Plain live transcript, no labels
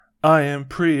I am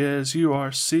pre as you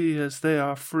are C as they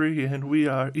are free and we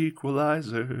are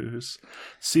equalizers.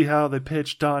 See how they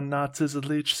pitch Don Knotts as a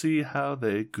leech, see how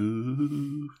they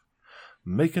goof.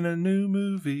 Making a new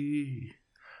movie,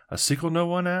 a sequel no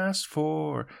one asked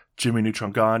for. Jimmy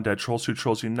Neutron gone, Dead Trolls 2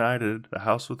 Trolls United, the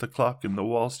house with the clock and the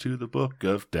walls to the Book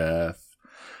of Death.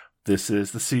 This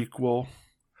is the sequel,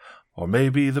 or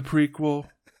maybe the prequel.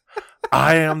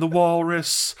 I am the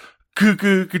walrus. Goo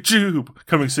goo gajoob.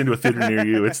 Coming soon to a theater near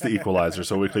you. It's The Equalizer,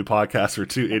 so a weekly podcast where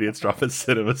two idiots drop in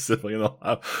cinema simply in the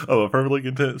lap of a perfectly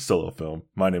content solo film.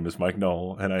 My name is Mike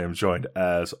Knoll, and I am joined,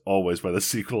 as always, by the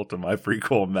sequel to my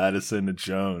prequel, Madison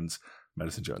Jones.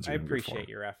 Madison Jones. I appreciate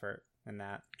your effort in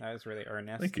that. That was really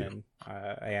earnest. Thank you.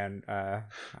 And I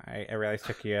realized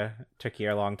took you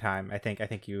a long time. I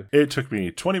think you. It took me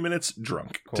 20 minutes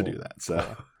drunk to do that. So.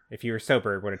 Cool. If you were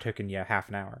sober, it would have taken you half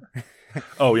an hour.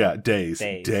 Oh yeah, days.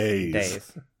 Would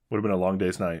have been a long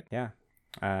day's night. Yeah.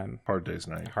 Hard day's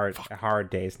night. A hard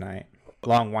day's night.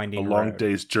 Long winding. A long road.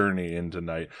 day's journey into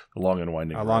night. A long and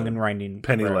winding.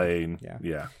 Penny road. Lane.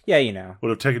 Yeah. Yeah, you know. Would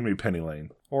have taken me Penny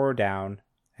Lane. Or down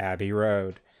Abbey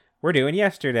Road. We're doing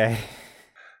Yesterday.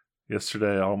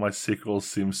 Yesterday, all my sequels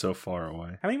seem so far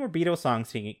away. How many more Beatles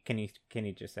songs can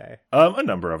you just say? A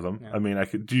number of them. Yeah. I mean, I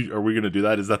could. Are we going to do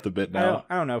that? Is that the bit now?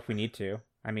 I don't know if we need to.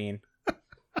 I mean,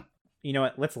 you know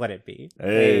what? Let's let it be.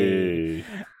 Hey.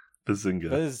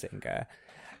 Bazinga.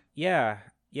 Yeah.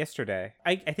 Yesterday.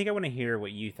 I think I want to hear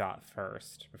what you thought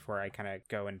first before I kind of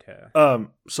go into.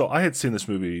 So I had seen this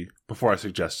movie before I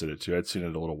suggested it to you. I'd seen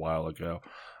it a little while ago.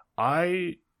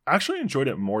 I actually enjoyed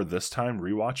it more this time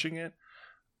rewatching it.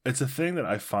 It's a thing that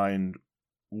I find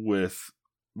with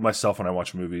myself when I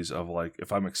watch movies of like,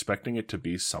 if I'm expecting it to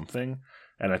be something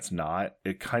and it's not,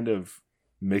 it kind of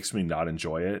makes me not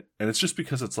enjoy it. And it's just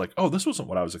because it's like, oh, this wasn't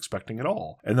what I was expecting at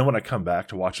all. And then when I come back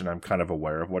to watch it, I'm kind of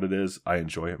aware of what it is. I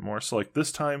enjoy it more. So like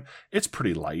this time, it's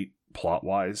pretty light plot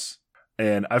wise.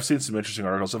 And I've seen some interesting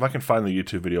articles. If I can find the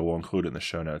YouTube video, we'll include it in the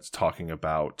show notes, talking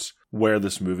about where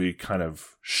this movie kind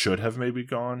of should have maybe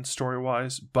gone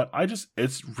story-wise. But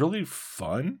it's really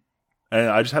fun. And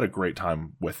I just had a great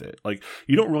time with it. Like,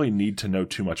 you don't really need to know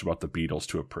too much about the Beatles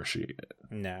to appreciate it.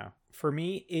 No. For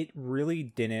me, it really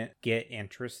didn't get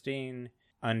interesting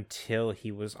until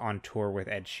he was on tour with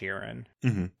Ed Sheeran.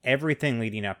 Mm-hmm. Everything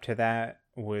leading up to that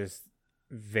was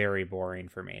very boring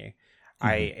for me.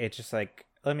 Mm-hmm. It's just like,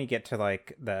 let me get to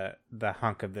like the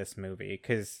hunk of this movie,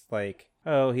 because like,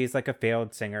 oh, he's like a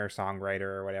failed singer songwriter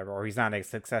or whatever, or he's not as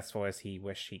successful as he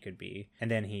wished he could be, and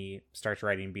then he starts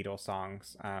writing Beatles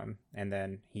songs, and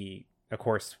then he of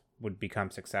course would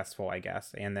become successful, I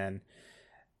guess, and then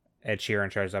Ed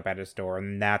Sheeran shows up at his door,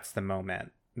 and that's the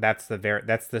moment. That's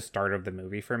the start of the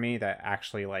movie for me that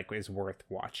actually like is worth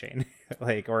watching,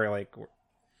 like, or like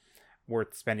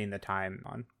worth spending the time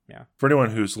on. Yeah. For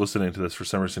anyone who's listening to this for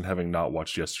some reason having not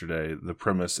watched Yesterday, the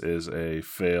premise is a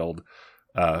failed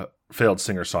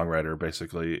singer-songwriter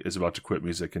basically is about to quit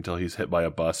music until he's hit by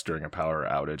a bus during a power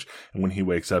outage. And when he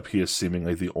wakes up, he is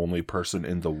seemingly the only person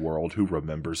in the world who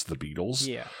remembers the Beatles.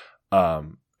 Yeah.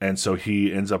 And so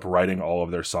he ends up writing all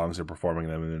of their songs and performing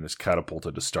them, and then is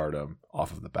catapulted to stardom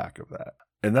off of the back of that.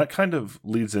 And that kind of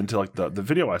leads into like the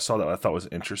video I saw that I thought was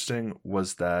interesting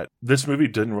was that this movie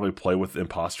didn't really play with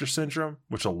imposter syndrome,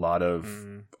 which a lot of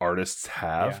artists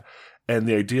have. Yeah. And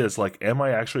the idea is like, am I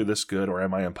actually this good or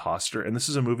am I imposter? And this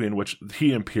is a movie in which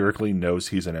he empirically knows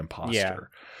he's an imposter. Yeah.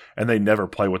 And they never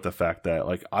play with the fact that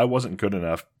like, I wasn't good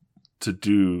enough to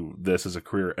do this as a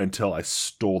career until I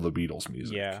stole the Beatles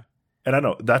music. Yeah. And I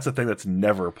know that's a thing that's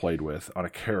never played with on a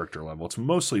character level. It's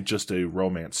mostly just a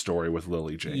romance story with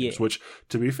Lily James, which,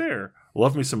 to be fair,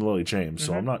 love me some Lily James,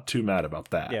 so I'm not too mad about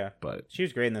that. Yeah, but she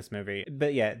was great in this movie.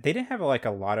 But yeah, they didn't have like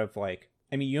a lot of like,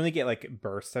 I mean, you only get like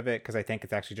bursts of it because I think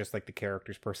it's actually just like the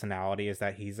character's personality is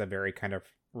that he's a very kind of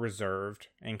reserved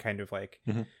and kind of like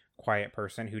quiet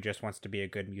person who just wants to be a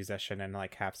good musician and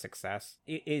like have success.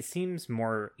 It seems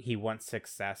more he wants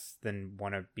success than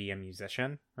want to be a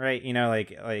musician, right? You know, like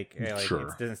sure.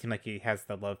 It doesn't seem like he has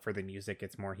the love for the music.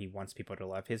 It's more he wants people to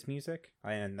love his music,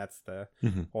 and that's the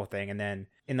whole thing. And then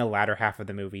in the latter half of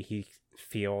the movie, he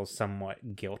feels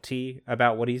somewhat guilty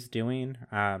about what he's doing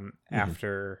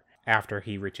after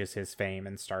he reaches his fame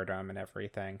and stardom and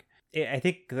everything. I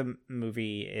think the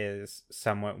movie is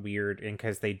somewhat weird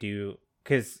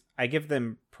because I give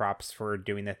them props for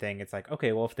doing the thing. It's like,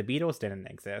 okay, well, if the Beatles didn't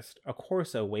exist, of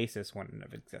course Oasis wouldn't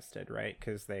have existed, right?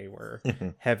 Because they were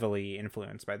heavily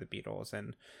influenced by the Beatles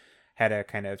and had a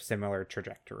kind of similar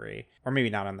trajectory, or maybe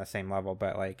not on the same level,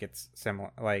 but like it's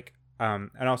similar. Like,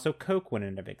 and also Coke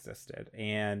wouldn't have existed,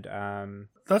 and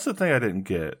that's the thing I didn't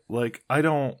get. Like, I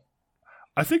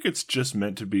I think it's just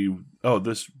meant to be, oh,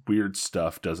 this weird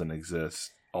stuff doesn't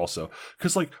exist also.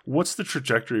 Because, like, what's the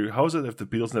trajectory? How is it if the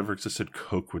Beatles never existed,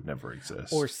 Coke would never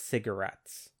exist? Or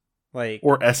cigarettes.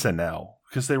 Or SNL.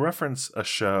 Because they reference a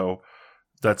show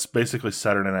that's basically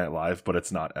Saturday Night Live, but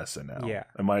it's not SNL. Yeah.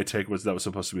 And my take was that was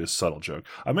supposed to be a subtle joke.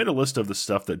 I made a list of the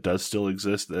stuff that does still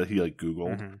exist that he like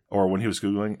Googled or when he was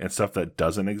Googling, and stuff that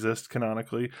doesn't exist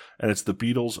canonically. And it's the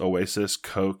Beatles, Oasis,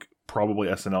 Coke, probably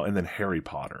SNL, and then Harry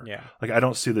Potter. Yeah. Like, I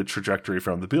don't see the trajectory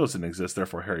from the Beatles didn't exist,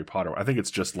 therefore Harry Potter. I think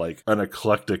it's just like an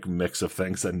eclectic mix of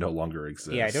things that no longer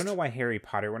exist. Yeah, I don't know why Harry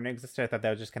Potter wouldn't exist. I thought that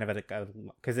was just kind of like a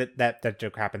because that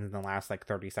joke happens in the last like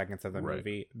 30 seconds of the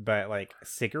movie. But like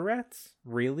cigarettes,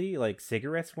 really? Like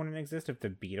cigarettes wouldn't exist if the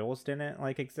Beatles didn't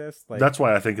like exist. Like that's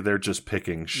why I think they're just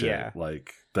picking shit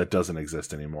like that doesn't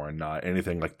exist anymore, and not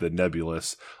anything like the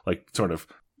nebulous, like sort of.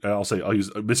 I'll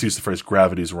misuse the phrase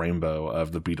gravity's rainbow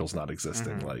of the Beatles not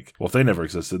existing. Like, well, if they never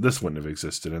existed, this wouldn't have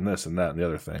existed, and this and that and the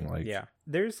other thing. Like, yeah,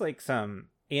 there's like some,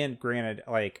 and granted,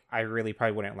 like I really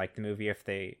probably wouldn't like the movie if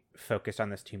they focused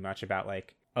on this too much about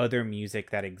like other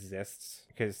music that exists,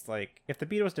 because like if the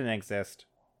Beatles didn't exist,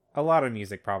 a lot of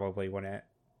music probably wouldn't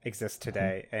exist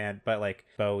today. But like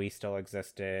Bowie still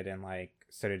existed, and like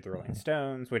so did the Rolling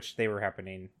Stones, which they were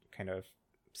happening kind of.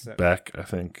 So, Beck, I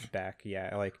think. Beck,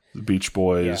 yeah, like the Beach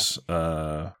Boys,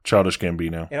 Childish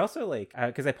Gambino. It also like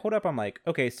because I pulled up, I'm like,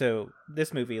 okay, so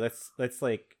this movie, let's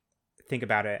like think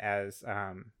about it as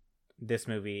this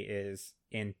movie is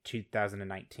in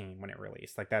 2019 when it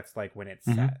released, like that's like when it's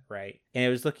set, right? And I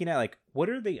was looking at like what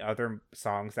are the other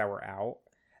songs that were out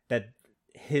that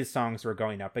his songs were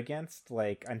going up against,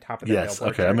 like on top of the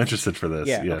Billboard chart. I'm interested for this.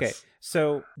 Yeah, yes. okay,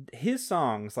 so his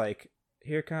songs like.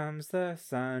 Here Comes the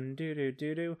Sun,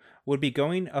 doo-doo-doo-doo, would be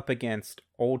going up against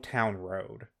Old Town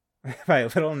Road by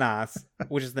Lil Nas,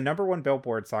 which is the #1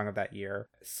 Billboard song of that year.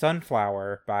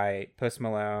 Sunflower by Post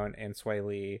Malone and Sway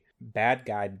Lee. Bad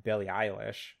Guy, Billie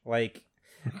Eilish. Like,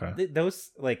 those,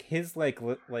 like, his, like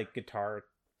guitar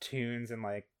tunes and,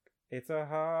 like, It's a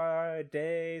Hard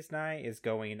Day's Night is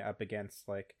going up against,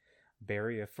 like,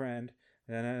 Bury a Friend.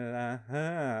 Like,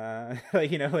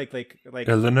 you know, like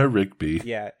Eleanor Rigby.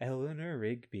 Yeah, Eleanor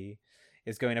Rigby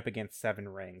is going up against Seven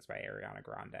Rings by Ariana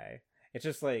Grande. It's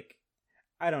just like,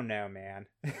 I don't know, man.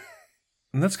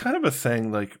 And that's kind of a thing,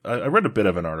 like, I read a bit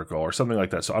of an article or something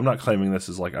like that, so I'm not claiming this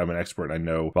as, like, I'm an expert and I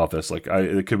know about this, like,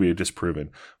 it could be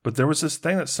disproven, but there was this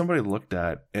thing that somebody looked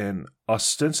at, and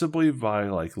ostensibly by,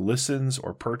 like, listens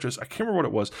or purchase, I can't remember what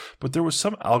it was, but there was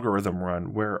some algorithm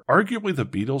run where arguably the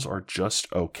Beatles are just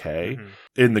okay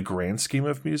in the grand scheme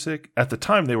of music. At the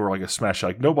time, they were, like, a smash,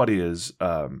 like, nobody is,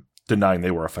 denying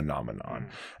they were a phenomenon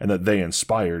and that they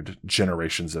inspired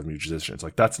generations of musicians.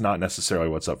 Like, that's not necessarily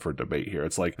what's up for debate here.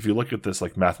 It's like, if you look at this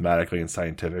like mathematically and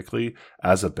scientifically,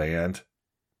 as a band,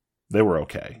 they were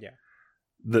okay. Yeah.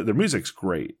 Their music's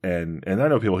great. And I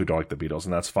know people who don't like the Beatles,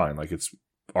 and that's fine. Like, it's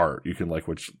art. You can like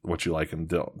what you like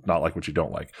and not like what you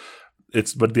don't like.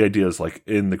 But the idea is, like,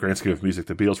 in the grand scheme of music,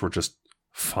 the Beatles were just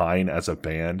fine as a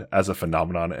band, as a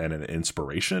phenomenon and an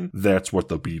inspiration. That's what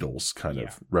the Beatles kind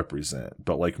of represent.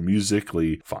 But like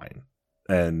musically, fine.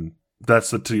 And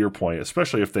that's to your point,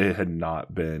 especially if they had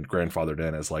not been grandfathered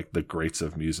in as like the greats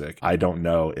of music. I don't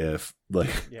know if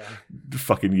like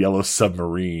fucking Yellow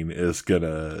Submarine is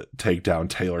gonna take down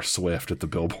Taylor Swift at the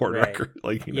Billboard record.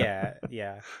 Like, you know?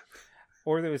 Yeah.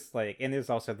 Or there's like, and there's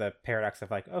also the paradox of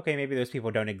like, okay, maybe those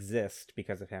people don't exist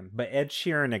because of him, but Ed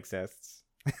Sheeran exists.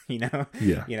 You know,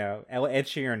 Ed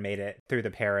Sheeran made it through the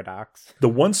paradox. The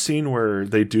one scene where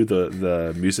they do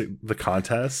the music, the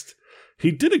contest,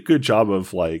 he did a good job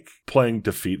of like playing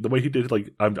defeat. The way he did, like,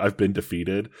 I've been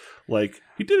defeated. Like,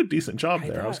 he did a decent job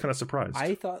there. I was kind of surprised.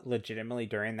 I thought legitimately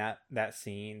during that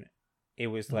scene, it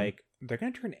was like they're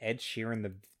gonna turn Ed Sheeran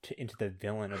into the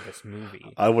villain of this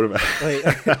movie. I would have.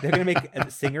 Like, they're gonna make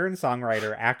a singer and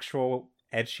songwriter actual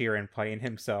Ed Sheeran playing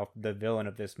himself the villain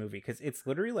of this movie, because it's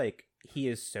literally like he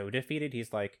is so defeated.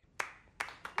 He's like,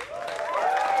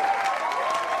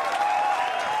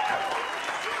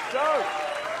 so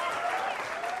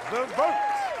the vote.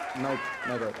 No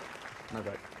vote.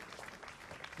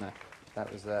 No,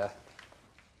 that was an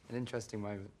interesting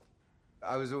moment.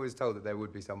 I was always told that there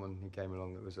would be someone who came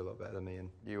along that was a lot better than me, and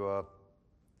you are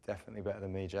definitely better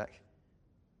than me, Jack.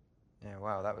 Yeah,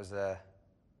 wow, that was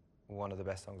one of the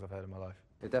best songs I've heard in my life.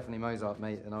 You're definitely Mozart,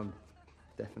 mate, and I'm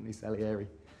definitely Salieri.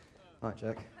 Right,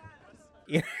 Jack.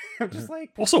 Yeah, I'm just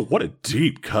like. Also, what a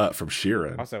deep cut from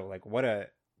Sheeran. Also, like, what a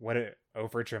what a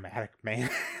over dramatic man.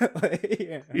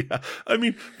 Yeah. I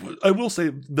mean, I will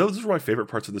say those are my favorite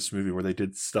parts of this movie, where they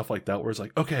did stuff like that, where it's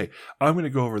like, okay, I'm going to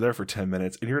go over there for 10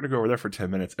 minutes and you're going to go over there for 10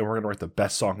 minutes and we're going to write the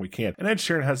best song we can. And Ed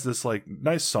Sheeran has this like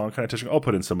nice song kind of touching. I'll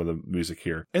put in some of the music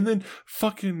here. And then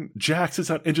fucking Jack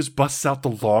sits out and just busts out the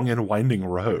long and winding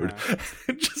road.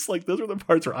 And just like, those are the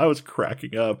parts where I was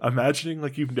cracking up, imagining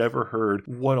like you've never heard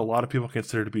what a lot of people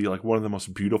consider to be like one of the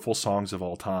most beautiful songs of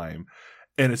all time.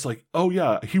 And it's like, oh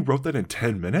yeah, he wrote that in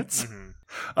 10 minutes. Mm-hmm.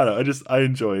 I don't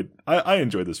know. I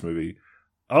enjoyed this movie.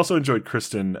 I also enjoyed Kate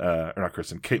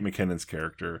McKinnon's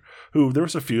character, who there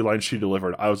was a few lines she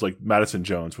delivered. I was like, Madison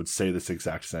Jones would say this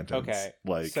exact sentence. Okay.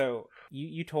 Like, so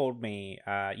you told me,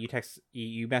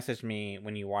 you messaged me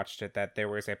when you watched it that there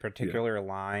was a particular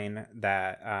line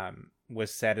that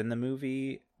was said in the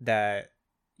movie that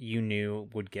you knew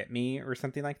would get me or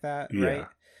something like that, right?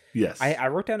 Yes. I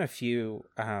wrote down a few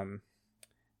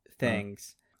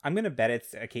things. I'm gonna bet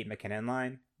it's a Kate McKinnon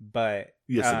line, but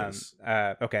yes, it is.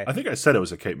 Okay. I think I said it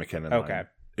was a Kate McKinnon line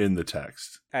in the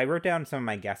text. I wrote down some of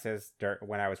my guesses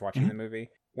when I was watching the movie.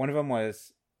 One of them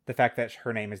was the fact that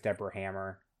her name is Deborah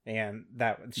Hammer, and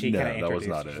that she kind of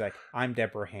introduced. She's like, "I'm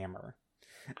Deborah Hammer."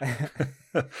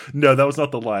 No, that was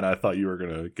not the line I thought you were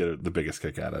gonna get the biggest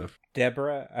kick out of.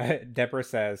 Deborah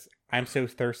says, "I'm so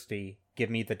thirsty.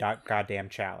 Give me the goddamn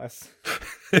chalice."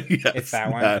 Yes, it's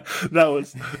that one.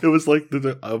 It was like,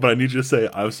 but I need you to say,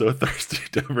 "I'm so thirsty,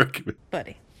 Deborah."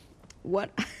 Buddy, what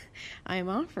I am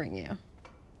offering you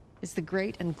is the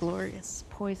great and glorious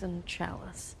poison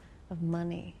chalice of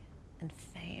money and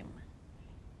fame.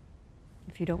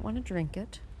 If you don't want to drink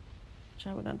it, which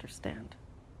I would understand,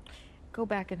 go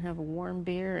back and have a warm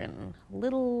beer in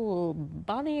little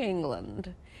Bonnie,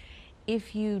 England.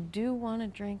 If you do want to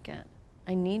drink it,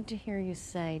 I need to hear you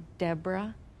say,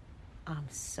 "Deborah, I'm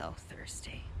so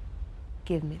thirsty.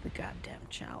 Give me the goddamn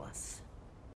chalice."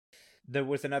 There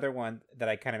was another one that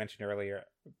I kind of mentioned earlier.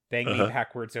 Bang me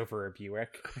backwards over a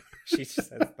Buick. She says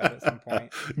that at some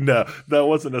point. No, that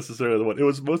wasn't necessarily the one. It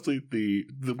was mostly the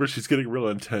where she's getting real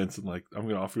intense and like, I'm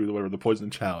going to offer you the poison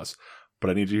chalice.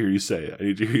 But I need to hear you say it. I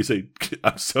need to hear you say,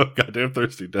 "I'm so goddamn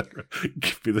thirsty, Deborah.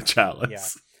 Give me the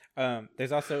chalice." Yeah.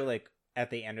 There's also like at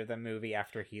the end of the movie,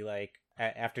 after he like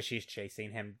after she's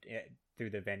chasing him through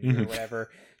the venue or whatever,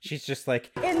 she's just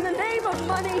like, "In the name of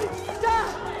money,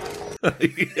 stop!"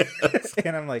 Yes.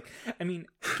 And I'm like, I mean,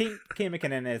 Kate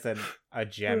McKinnon is a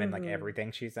gem in like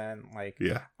everything she's in. Like,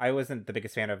 I wasn't the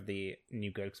biggest fan of the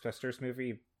new Ghostbusters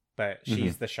movie, but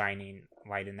she's the shining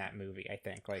light in that movie, I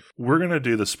think. Like, we're gonna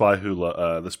do the Spy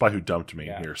Who Dumped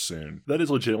Me here soon. That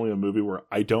is legitimately a movie where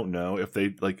I don't know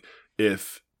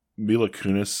if Mila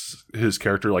Kunis, his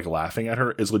character, like laughing at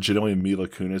her, is legitimately Mila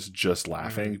Kunis just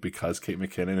laughing because Kate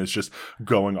McKinnon is just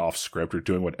going off script or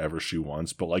doing whatever she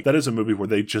wants. But like, that is a movie where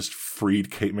they just freed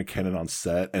Kate McKinnon on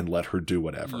set and let her do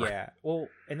whatever. Yeah, well,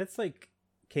 and it's like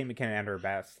Kate McKinnon at her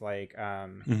best. Like,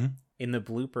 in the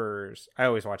bloopers, I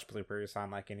always watch bloopers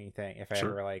on like anything. If I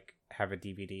ever like have a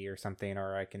DVD or something,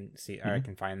 or I can see, or I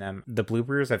can find them. The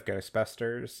bloopers of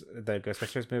Ghostbusters, the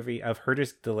Ghostbusters movie, of her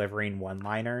just delivering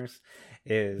one-liners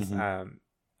is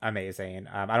amazing.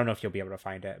 I don't know if you'll be able to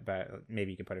find it, but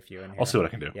maybe you can put a few in here. I'll see what I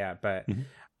can do. Yeah, but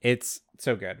it's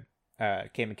so good.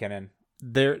 Kate McKinnon.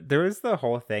 There is the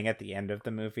whole thing at the end of the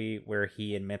movie where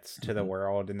he admits to the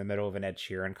world in the middle of an Ed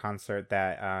Sheeran concert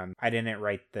that I didn't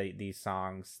write these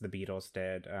songs, the Beatles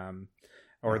did,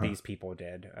 or these people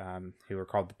did, who were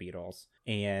called the Beatles.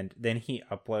 And then he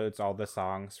uploads all the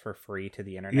songs for free to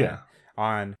the internet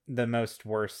on the most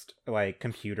worst like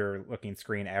computer looking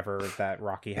screen ever that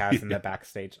Rocky has in the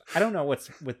backstage. I don't know what's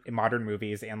with modern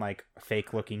movies and like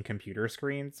fake looking computer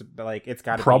screens, but like it's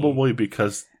got to probably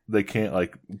because they can't,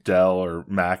 like, Dell or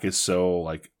Mac is so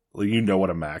like, you know what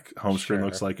a Mac home screen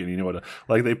looks like, and you know what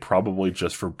like they probably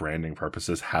just for branding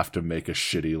purposes have to make a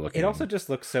shitty looking. It also just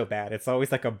looks so bad. It's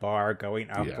always like a bar going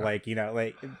up, like, you know,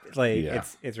 like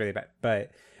it's really bad.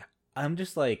 But I'm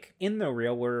just like, in the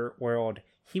real world,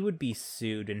 he would be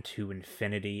sued into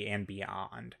infinity and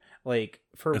beyond. Like,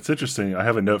 it's interesting. I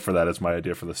have a note for that as my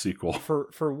idea for the sequel.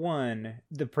 For one,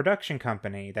 the production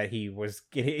company that he was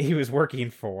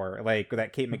working for, like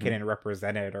that Kate McKinnon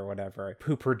represented or whatever,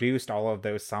 who produced all of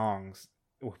those songs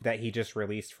that he just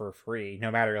released for free, no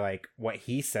matter like what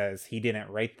he says, he didn't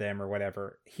write them or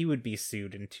whatever, he would be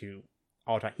sued into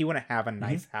all time. He wouldn't have a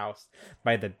nice house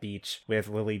by the beach with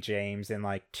Lily James and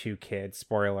like 2 kids.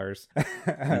 Spoilers.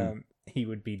 He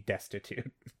would be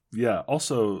destitute. Yeah.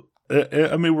 Also,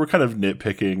 I mean, we're kind of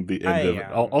nitpicking the end of it.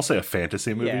 I'll say a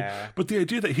fantasy movie. Yeah. But the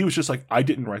idea that he was just like, I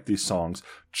didn't write these songs.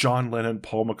 John Lennon,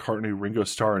 Paul McCartney, Ringo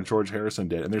Starr, and George Harrison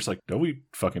did. And there's like, no, we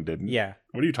fucking didn't. Yeah.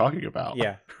 What are you talking about?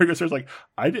 Yeah. Ringo Starr's like,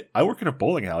 I work in a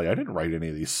bowling alley. I didn't write any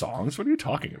of these songs. What are you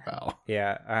talking about?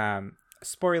 Yeah.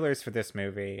 Spoilers for this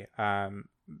movie.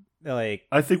 Like,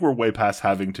 I think we're way past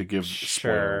having to give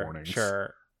spoiler warnings.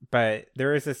 Sure. But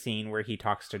there is a scene where he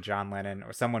talks to John Lennon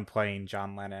or someone playing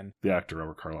John Lennon. The actor,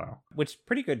 Robert Carlyle. Which,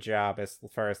 pretty good job as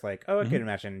far as like, I could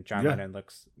imagine John Lennon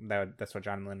looks, that's what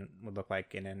John Lennon would look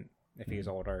like if he was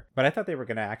older. But I thought they were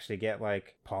going to actually get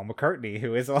like Paul McCartney,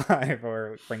 who is alive,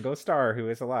 or Ringo Starr, who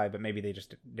is alive, but maybe they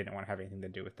just didn't want to have anything to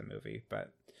do with the movie.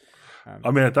 But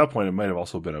I mean, at that point, it might have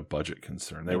also been a budget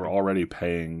concern. They were already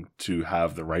paying to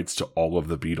have the rights to all of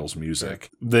the Beatles'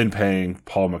 music. Yeah. Then paying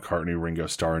Paul McCartney, Ringo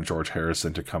Starr, and George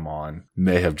Harrison to come on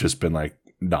may have just been like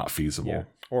not feasible. Yeah.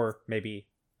 Or maybe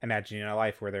imagining a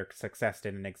life where their success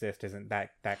didn't exist isn't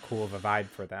that cool of a vibe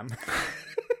for them.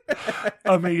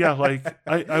 I mean, yeah, like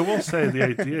I will say the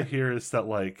idea here is that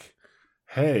like,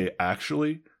 hey,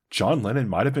 actually, John Lennon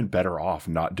might have been better off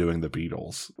not doing the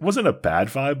Beatles. It wasn't a bad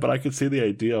vibe, but I could see the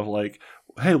idea of like,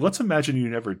 hey, let's imagine you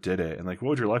never did it. And like, what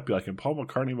would your life be like? And Paul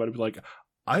McCartney might have been like,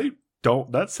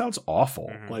 that sounds awful.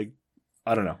 Mm-hmm. Like,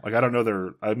 I don't know. Like, I don't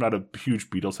know I'm not a huge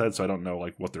Beatles head, so I don't know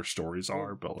like what their stories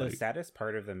are. But the like, saddest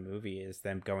part of the movie is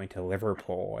them going to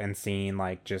Liverpool and seeing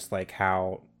like, just like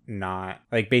how not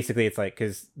like, basically it's like,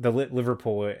 cause the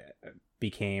Liverpool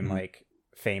became like,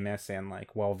 famous and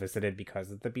like well visited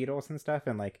because of the Beatles and stuff,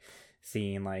 and like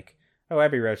seeing like, oh,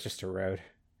 Abbey Road's just a road.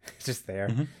 It's just there.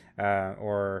 Mm-hmm.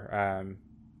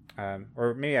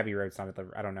 Or maybe Abbey Road's not at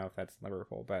I don't know if that's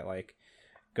Liverpool, but like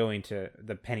going to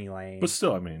the Penny Lane. But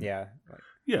still, I mean, yeah,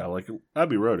 like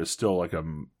Abbey Road is still like a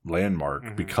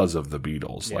landmark because of the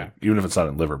Beatles. Yeah. Like even if it's not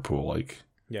in Liverpool, like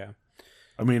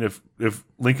I mean, if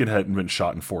Lincoln hadn't been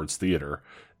shot in Ford's Theater,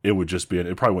 it would just be,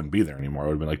 it probably wouldn't be there anymore. It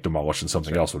would have been like demolished and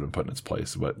something else would have been put in its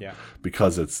place. But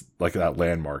because it's like that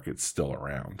landmark, it's still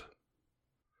around.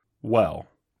 Well,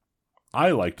 I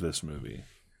liked this movie.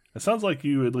 It sounds like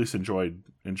you at least enjoyed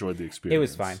the experience. It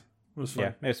was fine. It was fine.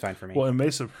 Yeah, it was fine for me. Well,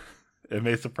 it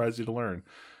may surprise you to learn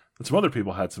that some other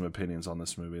people had some opinions on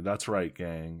this movie. That's right,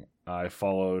 gang.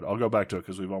 I'll go back to it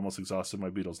because we've almost exhausted my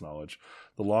Beatles knowledge.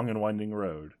 The Long and Winding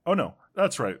Road. Oh no,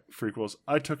 that's right, Frequels.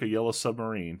 I took a yellow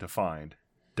submarine to find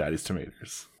Daddy's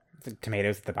Tomatoes. The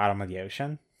tomatoes at the bottom of the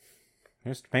ocean?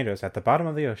 There's tomatoes at the bottom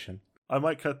of the ocean. I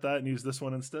might cut that and use this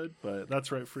one instead, but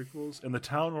that's right, Frequels. In the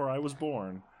town where I was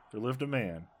born, there lived a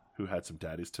man who had some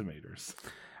Daddy's Tomatoes.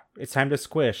 It's time to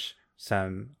squish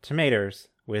some tomatoes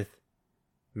with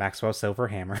Maxwell Silver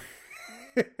Hammer.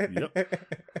 Yep.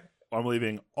 I'm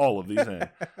leaving all of these in.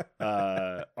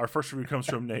 Our first review comes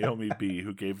from Naomi B.,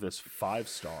 who gave this 5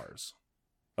 stars.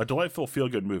 A delightful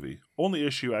feel-good movie. Only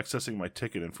issue accessing my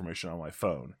ticket information on my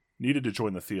phone. Needed to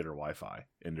join the theater Wi-Fi.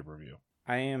 End of review.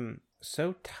 I am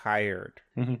so tired.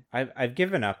 Mm-hmm. I've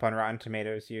given up on Rotten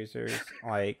Tomatoes users.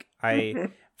 Like, I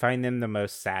find them the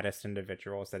most saddest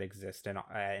individuals that exist in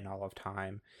all of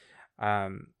time.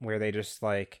 Where they just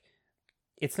like,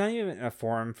 it's not even a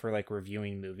forum for like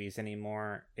reviewing movies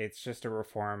anymore. It's just a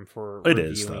forum for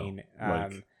reviewing.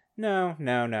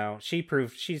 No. She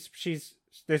proved she's.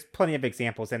 There's plenty of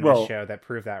examples in this show that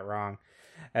prove that wrong,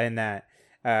 and that.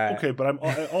 Okay, but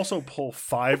I also pull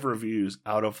 5 reviews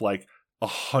out of like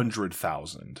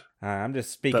 100,000. I'm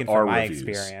just speaking from my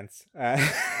experience.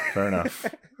 Fair enough.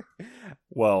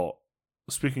 Well,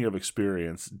 speaking of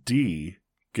experience, D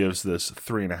gives this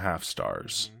 3.5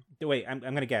 stars. Mm-hmm. Wait, I'm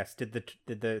gonna guess. Did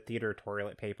the theater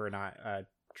toilet paper not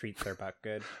treat their butt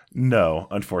good? No,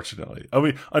 unfortunately. I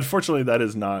mean, unfortunately, that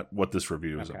is not what this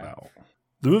review is about.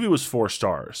 The movie was 4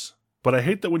 stars, but I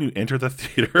hate that when you enter the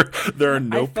theater, there are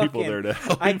no people there to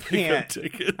help you pick up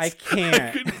tickets. I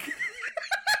can't.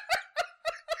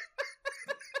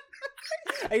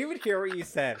 I even hear what you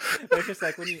said, but it's just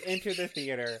like when you enter the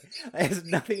theater, it has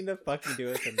nothing to fucking do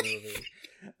with the movie.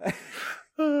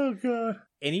 Oh god!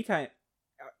 Anytime,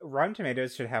 Rotten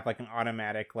Tomatoes should have like an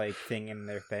automatic like thing in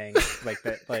their thing, like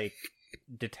that, like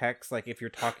detects like if you're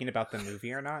talking about the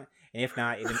movie or not, and if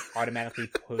not, it automatically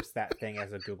posts that thing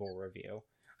as a Google review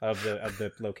of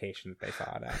the location that they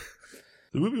saw it at.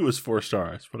 The movie was 4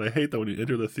 stars, but I hate that when you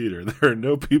enter the theater, there are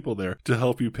no people there to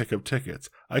help you pick up tickets.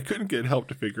 I couldn't get help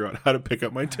to figure out how to pick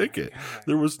up my ticket.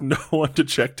 There was no one to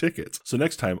check tickets. So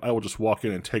next time, I will just walk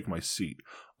in and take my seat.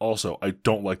 Also, I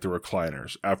don't like the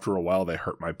recliners. After a while, they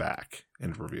hurt my back.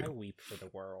 End review. I weep for the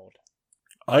world.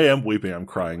 I am weeping. I'm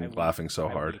crying, laughing so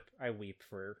hard. I weep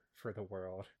for the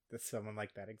world that someone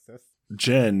like that exists.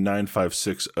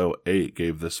 Jen95608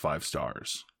 gave this 5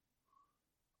 stars.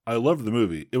 I loved the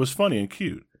movie. It was funny and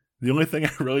cute. The only thing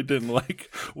I really didn't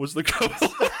like was the couple.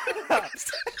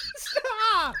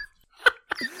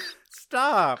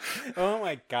 Stop! Oh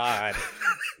my god.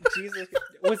 Jesus.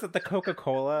 Was it the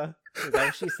Coca-Cola? Is that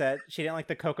what she said? She didn't like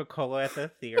the Coca-Cola at the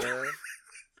theater.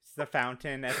 The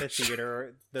fountain at the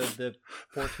theater. The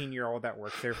 14-year-old that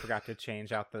works there forgot to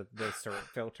change out the syrup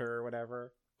filter or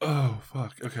whatever. Oh,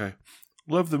 fuck. Okay.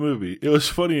 Love the movie. It was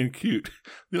funny and cute.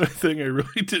 The only thing I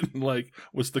really didn't like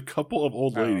was the couple of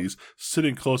old ladies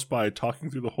sitting close by talking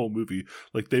through the whole movie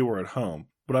like they were at home.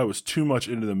 But I was too much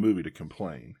into the movie to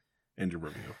complain. End of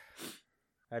review.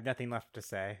 I have nothing left to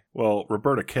say. Well,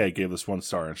 Roberta K gave this 1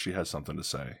 star and she has something to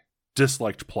say.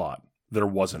 Disliked plot. There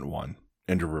wasn't one.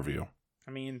 End of review.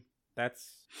 I mean,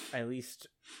 that's at least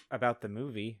about the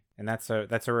movie, and that's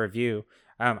a review.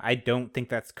 I don't think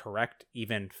that's correct,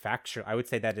 even factual. I would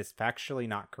say that is factually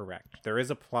not correct. There is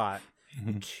a plot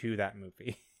to that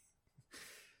movie.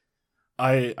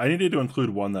 I needed to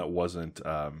include one that wasn't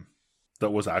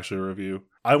that was actually a review.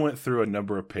 I went through a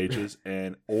number of pages,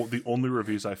 and the only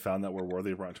reviews I found that were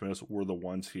worthy of Rotten Tomatoes were the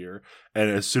ones here. And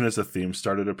as soon as the theme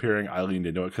started appearing, I leaned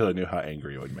into it because I knew how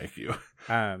angry it would make you.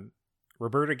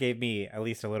 Roberta gave me at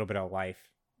least a little bit of life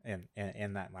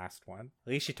in that last one.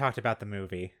 At least she talked about the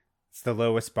movie. It's the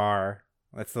lowest bar.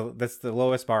 That's the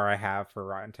lowest bar I have for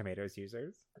Rotten Tomatoes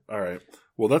users. All right.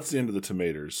 Well, that's the end of the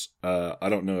tomatoes. I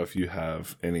don't know if you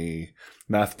have any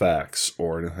math facts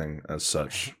or anything as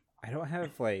such. I don't have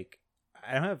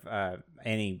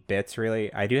any bits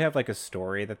really. I do have like a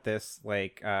story that this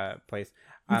plays.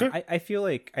 Okay. I feel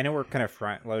like I know we're kind of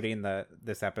front loading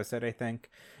this episode, I think,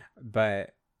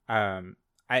 but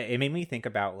it made me think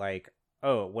about like,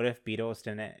 oh, what if Beatles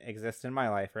didn't exist in my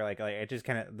life, or like it just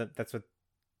kind of that's what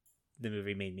the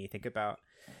movie made me think about.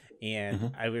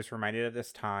 And I was reminded of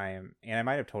this time, and I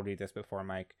might have told you this before,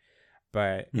 Mike,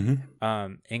 but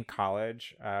in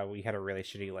college we had a really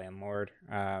shitty landlord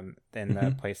in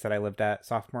the place that I lived at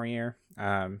sophomore year.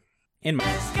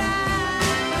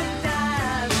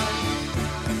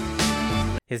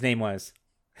 His name was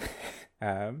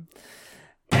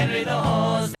Henry the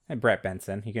Horse. And Brett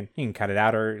Benson. You can cut it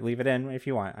out or leave it in if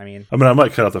you want. I mean, I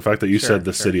might cut out the fact that you said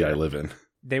the city I live in.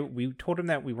 We told him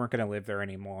that we weren't going to live there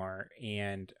anymore,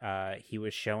 and he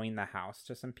was showing the house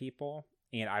to some people,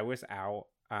 and I was out.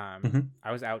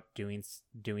 I was out doing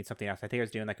something else. I think I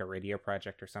was doing like a radio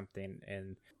project or something,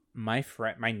 and my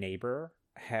neighbor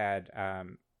had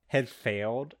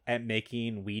failed at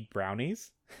making weed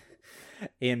brownies,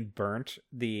 and burnt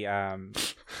the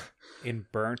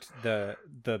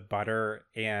butter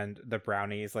and the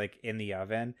brownies like in the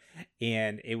oven,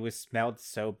 and it was smelled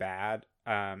so bad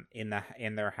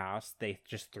in their house they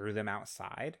just threw them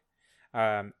outside.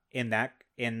 And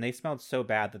they smelled so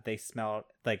bad that they smelled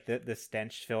like the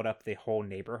stench filled up the whole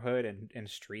neighborhood and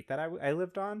street that I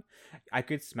lived on. I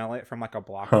could smell it from like a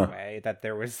block away that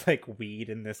there was like weed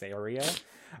in this area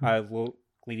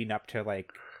leading up to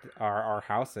like our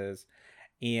houses.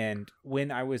 And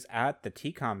when I was at the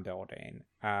TCOM building,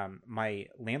 my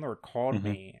landlord called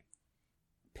me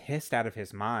pissed out of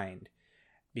his mind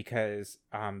because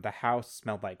the house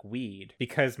smelled like weed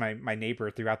because my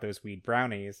neighbor threw out those weed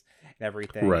brownies and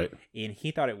everything. Right. And he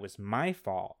thought it was my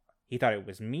fault. He thought it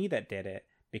was me that did it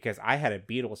because I had a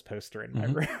Beatles poster in my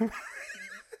room.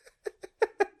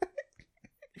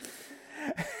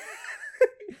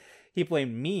 He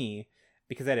blamed me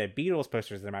because I had Beatles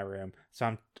posters in my room. So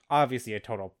I'm obviously a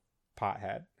total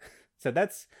pothead. So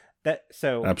that's that.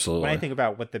 So absolutely. When I think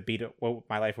about what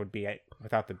my life would be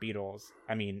without the Beatles,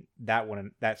 I mean,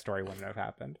 that story wouldn't have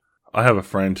happened. I have a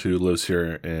friend who lives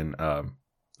here in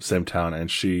same town, and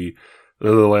the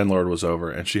landlord was over,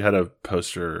 and she had a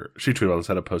poster. She tweeted about this.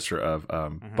 Had a poster of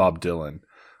Bob Dylan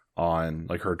on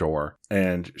like her door,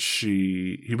 and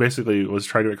he basically was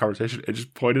trying to make a conversation and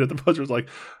just pointed at the poster. Was like,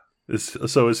 is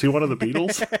he one of the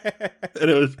Beatles? And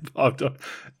it was Bob Dylan.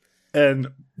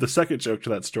 And the second joke to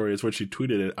that story is when she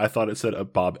tweeted it, I thought it said a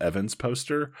Bob Evans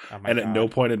poster. Oh and God. At no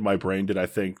point in my brain did I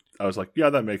think, I was like, yeah,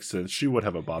 that makes sense. She would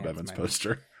have a Bob Evans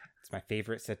poster. It's my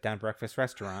favorite sit-down breakfast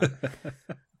restaurant.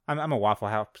 I'm a Waffle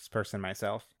House person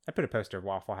myself. I put a poster of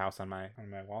Waffle House on my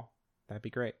wall. That'd be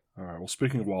great. All right. Well,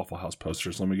 speaking of Waffle House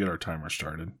posters, let me get our timer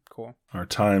started. Cool. Our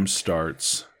time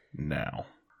starts now.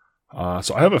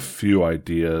 So I have a few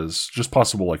ideas, just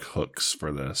possible like hooks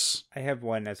for this. I have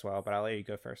one as well, but I'll let you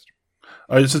go first.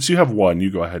 Since you have one, you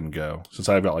go ahead and go. Since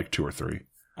I've got like two or three.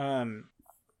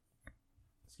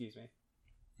 Excuse me.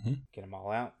 Get them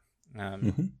all out.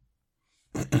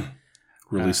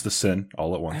 Release the sin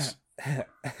all at once.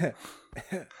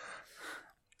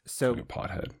 So like a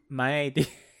pothead. My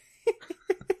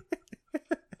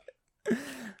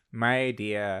My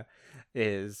idea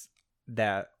is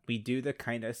that we do the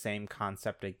kind of same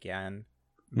concept again,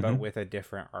 but with a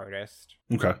different artist.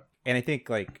 Okay. And I think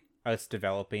like us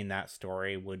developing that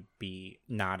story would be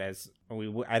not as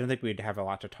I don't think we'd have a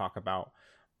lot to talk about,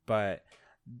 but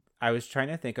I was trying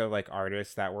to think of like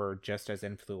artists that were just as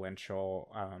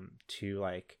influential to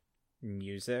like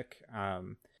music,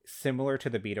 similar to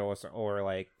the Beatles, or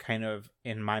like kind of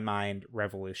in my mind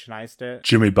revolutionized it.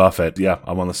 Jimmy Buffett. Yeah,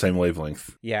 I'm on the same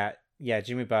wavelength. Yeah,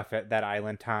 Jimmy Buffett, That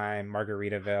Island Time,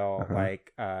 Margaritaville,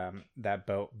 like that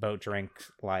boat drink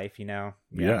life, you know.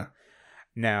 Yeah.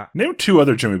 Now, name 2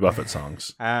 other Jimmy Buffett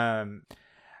songs.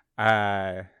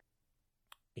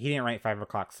 He didn't write 5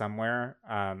 O'Clock Somewhere.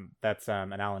 That's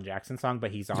an Alan Jackson song,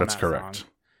 but he's on That's that correct. song.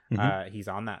 Mm-hmm. He's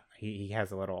on that. He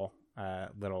has a little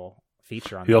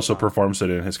feature on. He also song. performs it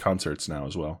in his concerts now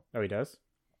as well. Oh, he does.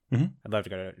 Mm-hmm. I'd love to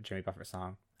go to a Jimmy Buffett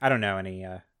song. I don't know any.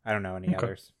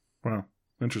 Others. Wow,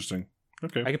 interesting.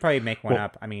 Okay, I could probably make one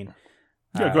up. I mean,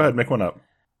 yeah, go ahead, make one up.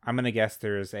 I'm gonna guess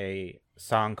there's a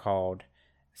song called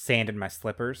 "Sand in My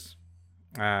Slippers."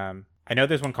 I know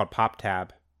there's one called "Pop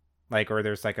Tab," or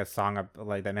there's like a song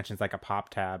like that mentions like a pop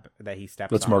tab that he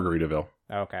steps. That's on. Margaritaville.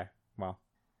 Oh, okay, well,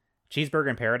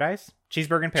 Cheeseburger in Paradise.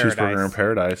 Cheeseburger in Paradise. Cheeseburger in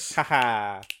Paradise.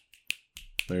 Haha.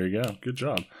 There you go. Good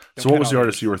job. So what was the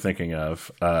artist you were thinking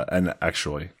of? And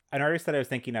actually, an artist that I was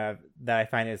thinking of that I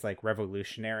find is like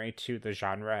revolutionary to the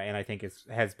genre, and I think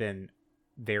has been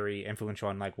very influential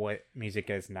in like what music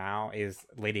is now, is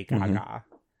Lady Gaga.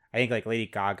 Mm-hmm. I think like Lady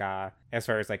Gaga, as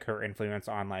far as like her influence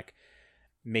on like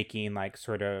making like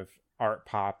sort of art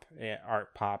pop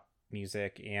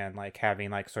music, and like having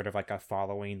like sort of like a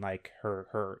following, like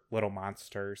her Little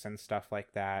Monsters and stuff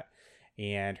like that,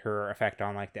 and her effect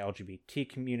on like the LGBT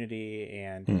community,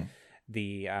 and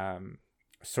the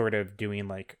sort of doing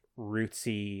like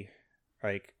rootsy,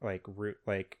 like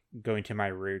going to my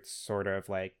roots, sort of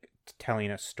like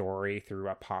telling a story through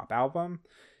a pop album.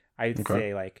 I'd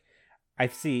say like I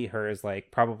see her as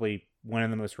like probably one of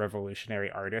the most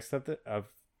revolutionary artists of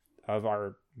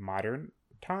our modern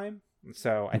time.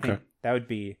 So I think that would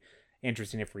be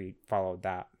interesting if we followed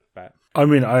that. But I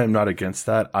mean, I am not against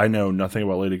that. I know nothing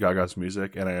about Lady Gaga's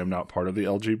music, and I am not part of the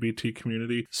LGBT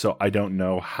community, so I don't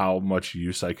know how much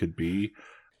use I could be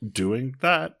doing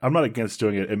that. I'm not against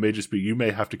doing it. It may just be you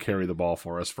may have to carry the ball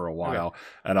for us for a while,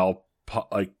 and I'll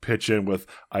pitch in with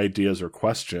ideas or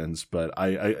questions. But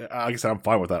I guess I'm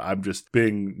fine with that. I'm just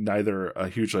being neither a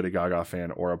huge Lady Gaga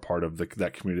fan or a part of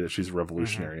that community that she's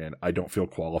revolutionary in. I don't feel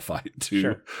qualified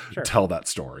to tell that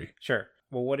story. Sure.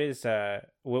 Well, what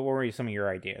were some of your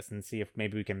ideas, and see if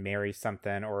maybe we can marry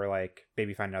something, or like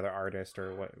maybe find another artist,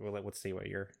 or what? Let's see what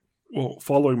you're. Well,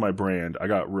 following my brand, I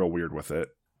got real weird with it.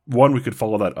 One, we could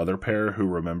follow that other pair who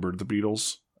remembered the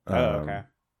Beatles. Okay.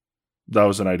 That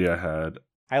was an idea I had.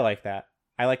 I like that.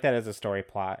 I like that as a story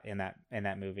plot in that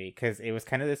movie, because it was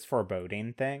kind of this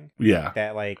foreboding thing. Yeah.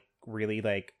 That like really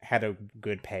like had a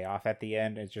good payoff at the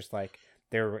end. It's just like.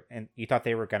 And you thought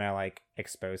they were gonna like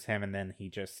expose him, and then they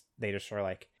just were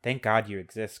like, thank God you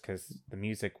exist, because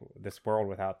this world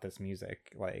without this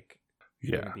music, like,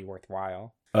 wouldn't be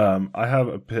worthwhile. I have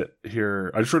a bit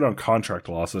here. I just wrote down contract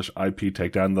law / IP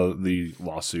takedown, the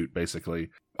lawsuit. Basically,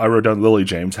 I wrote down Lily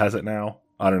James has it now.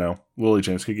 I don't know. Lily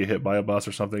James could get hit by a bus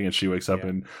or something, and she wakes up,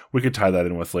 and we could tie that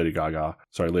in with Lady Gaga.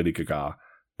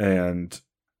 And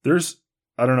there's.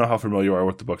 I don't know how familiar you are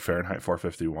with the book Fahrenheit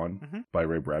 451 by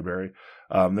Ray Bradbury.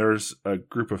 There's a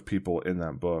group of people in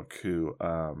that book who,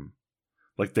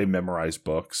 they memorize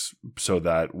books so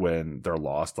that when they're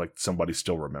lost, like somebody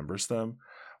still remembers them.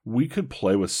 We could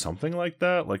play with something like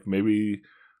that. Like maybe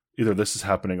either this is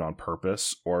happening on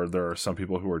purpose, or there are some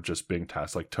people who are just being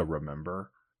tasked to remember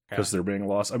because they're being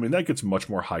lost. I mean, that gets much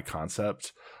more high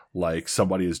concept. Like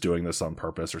somebody is doing this on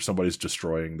purpose, or somebody's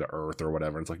destroying the earth or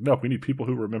whatever. It's like, no, we need people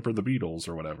who remember the Beatles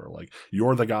or whatever. Like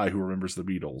you're the guy who remembers the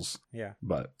Beatles. Yeah.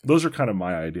 But those are kind of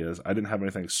my ideas. I didn't have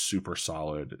anything super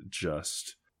solid.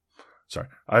 Sorry.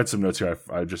 I had some notes here.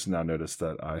 I just now noticed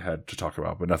that I had to talk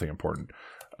about, but nothing important.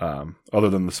 Other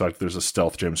than the fact that there's a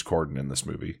stealth James Corden in this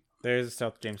movie. There's a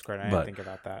stealth James Corden. I didn't think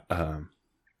about that.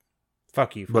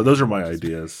 Fuck you. But those are my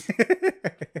ideas.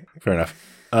 Fair enough.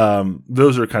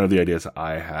 Those are kind of the ideas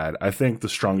I had. I think the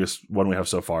strongest one we have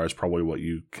so far is probably what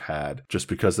you had, just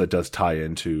because that does tie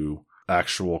into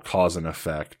actual cause and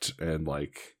effect and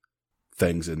like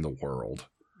things in the world.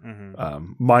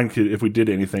 Mine could, if we did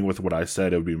anything with what I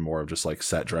said, it would be more of just like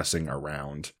set dressing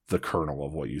around the kernel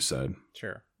of what you said.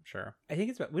 Sure. I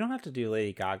think we don't have to do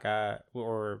Lady Gaga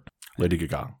or Lady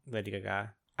Gaga.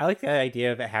 I like the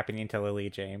idea of it happening to Lily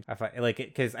James. I like it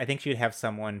because I think she'd have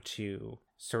someone to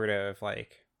sort of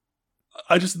like.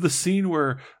 I just, the scene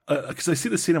where, because I see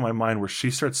the scene in my mind where she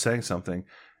starts saying something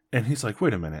and he's like,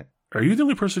 wait a minute, are you the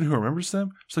only person who remembers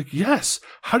them? She's like, yes.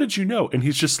 How did you know? And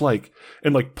he's just like,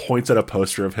 and like points at a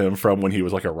poster of him from when he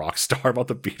was like a rock star about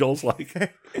the Beatles.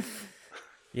 Like,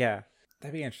 yeah,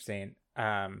 that'd be interesting.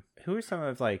 Who are some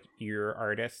of like your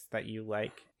artists that you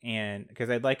like? And because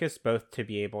I'd like us both to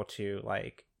be able to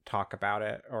like talk about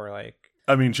it, or like,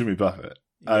 I mean, Jimmy Buffett.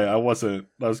 Yeah. I was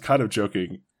kind of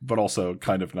joking, but also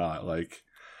kind of not. Like,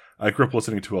 I grew up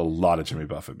listening to a lot of Jimmy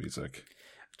Buffett music.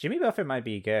 Jimmy Buffett might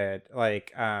be good.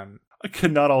 Like, I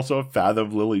cannot also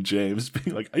fathom Lily James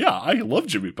being like, yeah, I love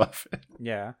Jimmy Buffett.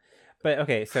 yeah. But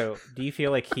okay, so do you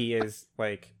feel like he is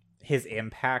like his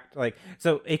impact? Like,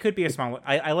 so it could be a small.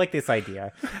 I like this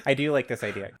idea. I do like this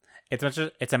idea.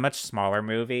 It's a much smaller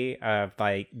movie of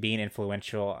like being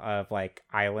influential of like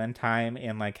island time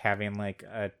and like having like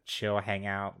a chill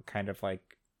hangout kind of like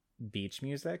beach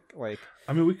music. Like,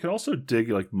 I mean, we could also dig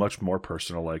like much more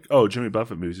personal, like, oh, Jimmy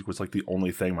Buffett music was like the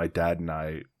only thing my dad and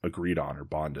I agreed on or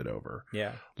bonded over.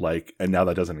 yeah, Like, and now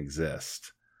that doesn't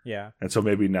exist. yeah, And so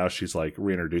maybe now she's like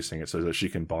reintroducing it so that she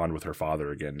can bond with her father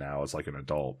again now as like an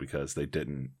adult, because they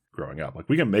didn't growing up. Like,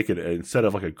 we can make it, instead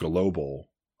of like a global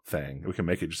thing, we can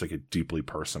make it just like a deeply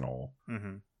personal,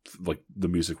 like the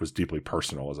music was deeply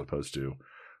personal as opposed to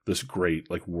this great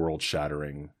like world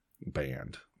shattering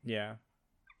band. yeah.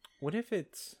 What if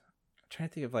it's? I'm trying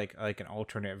to think of like an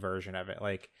alternate version of it.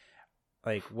 Like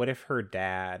what if her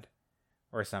dad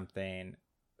or something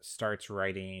starts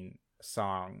writing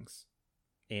songs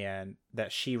and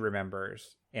that she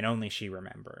remembers and only she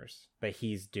remembers, but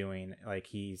he's doing like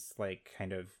he's like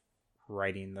kind of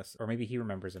writing this, or maybe he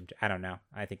remembers them too. I don't know.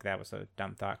 I think that was a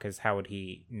dumb thought, because how would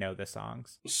he know the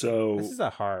songs? So This is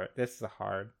a hard.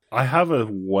 I have a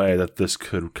way that this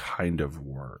could kind of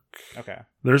work. Okay.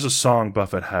 There's a song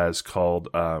Buffett has called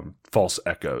False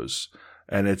Echoes,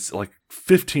 and it's like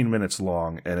 15 minutes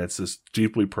long, and it's this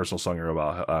deeply personal song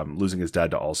about losing his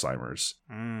dad to Alzheimer's.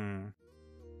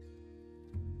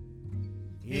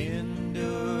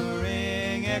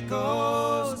 Enduring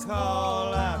echoes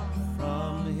call out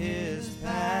from his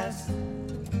past.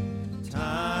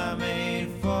 Time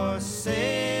ain't for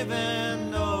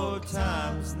saving, no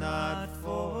time's not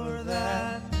for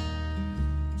that.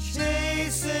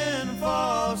 Chasing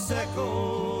false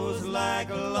echoes like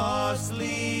a lost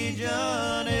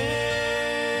legionnaire.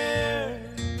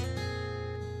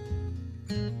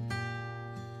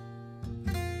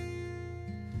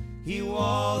 He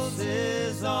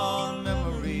waltzes on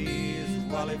memories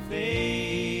while it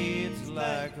fades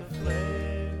like a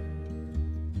flare.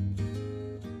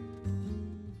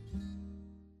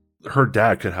 Her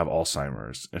dad could have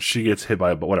Alzheimer's, and she gets hit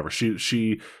by, but whatever.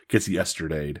 She gets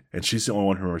yesterday'd, and she's the only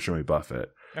one who remembers Jimmy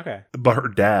Buffett. Okay. But her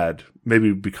dad,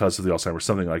 maybe because of the Alzheimer's,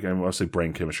 something like, I want to say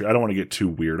brain chemistry. I don't want to get too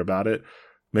weird about it.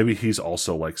 Maybe he's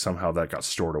also like somehow that got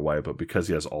stored away, but because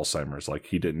he has Alzheimer's, like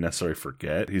he didn't necessarily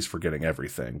forget. He's forgetting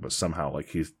everything, but somehow like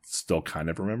he still kind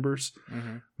of remembers.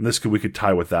 And we could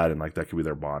tie with that, and like that could be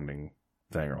their bonding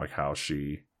thing, or like how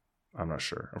she. I'm not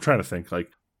sure. I'm trying to think.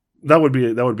 Like that would be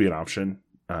an option.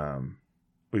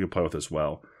 We could play with as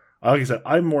well. Like I said,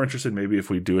 I'm more interested maybe if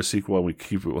we do a sequel and we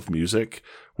keep it with music,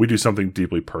 we do something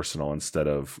deeply personal instead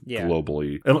of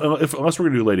globally. Unless we're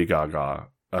gonna do Lady Gaga.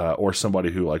 Or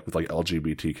somebody who like with like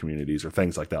LGBT communities or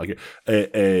things like that, like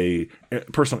a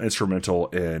personal instrumental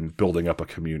in building up a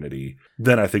community,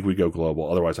 then I think we go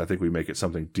global. Otherwise, I think we make it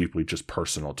something deeply just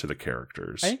personal to the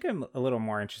characters. I think I'm a little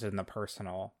more interested in the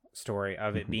personal story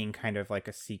of it being kind of like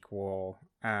a sequel,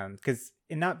 because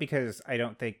I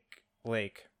don't think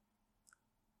like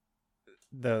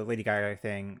the Lady Gaga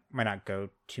thing might not go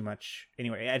too much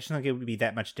anyway. I just don't think it would be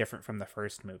that much different from the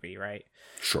first movie, right?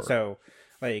 Sure. So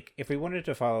like if we wanted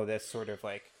to follow this sort of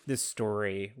like this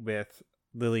story with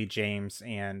Lily James,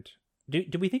 and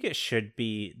do we think it should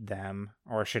be them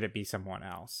or should it be someone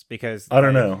else? Because I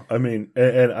don't know. I mean,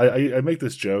 and I make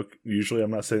this joke. Usually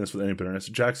I'm not saying this with any bitterness.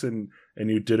 Jackson and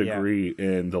you did agree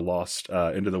in The Lost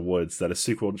Into the Woods that a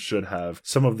sequel should have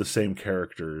some of the same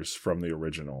characters from the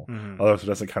original. Although it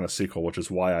doesn't kind of sequel, which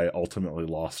is why I ultimately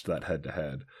lost that head to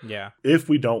head. Yeah. If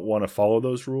we don't want to follow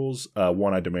those rules,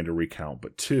 one, I demand a recount,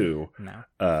 but two,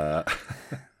 no.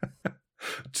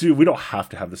 Two, we don't have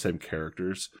to have the same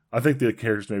characters. I think the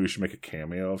characters maybe should make a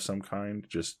cameo of some kind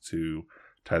just to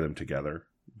tie them together.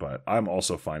 But I'm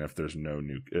also fine if there's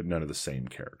none of the same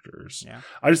characters. Yeah.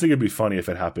 I just think it'd be funny if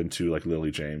it happened to like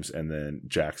Lily James, and then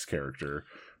Jack's character,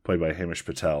 played by Hamish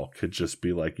Patel, could just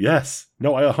be like, yes,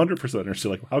 no, I 100%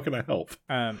 understand. Like, how can I help?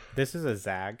 This is a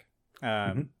zag.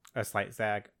 a slight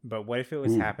zag, but what if it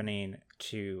was happening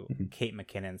to Kate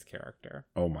McKinnon's character?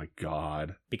 Oh my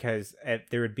God. Because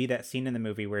there would be that scene in the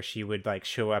movie where she would like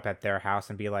show up at their house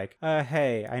and be like,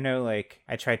 hey, I know like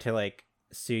I tried to like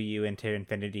sue you into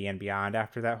infinity and beyond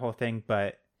after that whole thing,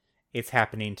 but it's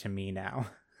happening to me now.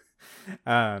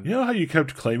 You know how you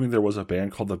kept claiming there was a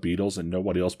band called the Beatles and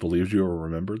nobody else believed you or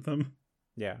remembered them?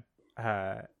 Yeah.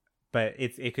 But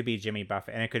it could be Jimmy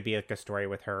Buffett, and it could be like a story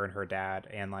with her and her dad,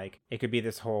 and like it could be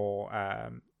this whole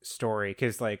story,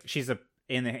 because like she's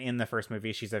in the first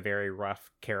movie she's a very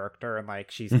rough character, and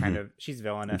like she's kind of she's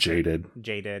villainous, jaded,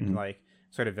 like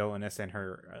sort of villainous in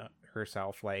her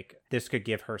herself. Like this could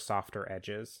give her softer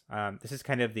edges. This is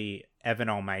kind of the Evan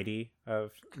Almighty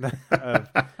of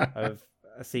a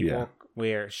sequel,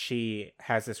 where she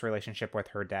has this relationship with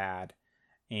her dad.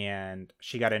 And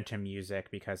she got into music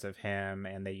because of him,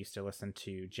 and they used to listen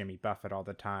to Jimmy Buffett all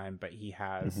the time, but he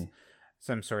has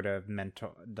some sort of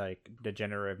mental, like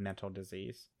degenerative mental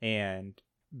disease, and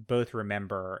both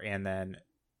remember, and then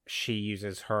she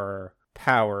uses her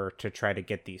power to try to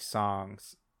get these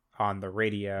songs on the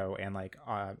radio and like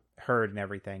heard and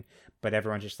everything, but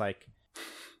everyone's just like,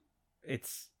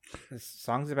 it's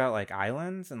songs about like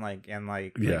islands and like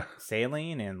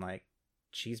sailing and like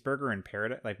cheeseburger in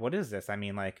paradise. Like, what is this? I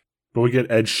mean, like, but we get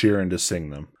Ed Sheeran to sing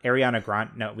them. We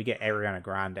get Ariana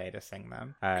Grande to sing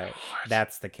them.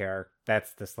 That's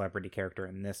the celebrity character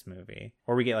in this movie.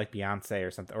 Or we get like Beyonce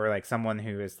or something, or like someone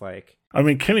who is like, I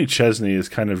mean, Kenny Chesney is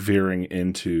kind of veering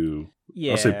into,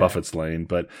 I'll say Buffett's lane,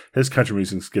 but his country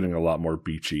music's getting a lot more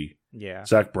beachy. Yeah.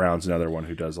 Zach Brown's another one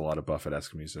who does a lot of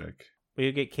Buffett-esque music.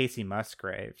 We get Casey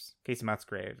Musgraves. Casey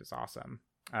Musgraves is awesome.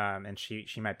 And she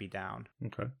might be down.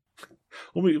 Okay.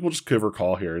 We'll just give her a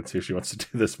call here and see if she wants to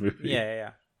do this movie.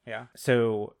 Yeah.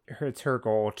 So it's her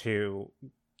goal to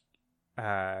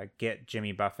get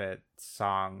Jimmy Buffett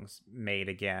songs made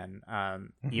again,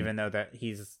 even though that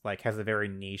he's like has a very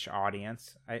niche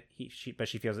audience. But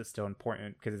she feels it's still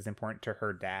important because it's important to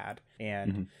her dad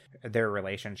and their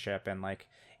relationship, and like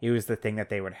it was the thing that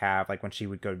they would have. Like when she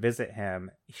would go visit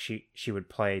him, she would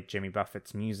play Jimmy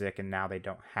Buffett's music, and now they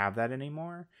don't have that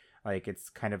anymore. Like it's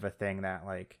kind of a thing that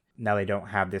like now they don't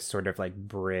have this sort of like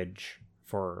bridge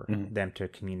for them to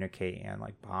communicate and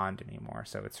like bond anymore.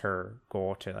 So it's her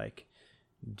goal to like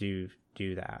do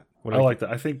that. I like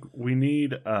that. I think we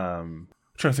need I'm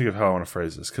trying to think of how I want to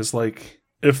phrase this, because like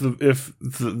if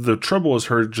the trouble is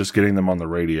her just getting them on the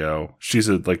radio, she's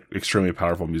a like extremely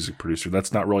powerful music producer.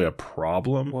 That's not really a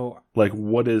problem. Well, like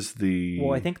what is the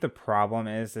I think the problem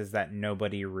is that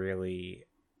nobody really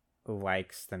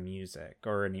likes the music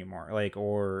or anymore, like,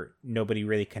 or nobody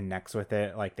really connects with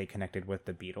it like they connected with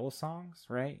the Beatles songs,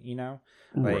 right? You know,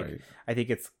 like right. I think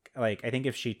it's like, I think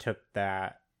if she took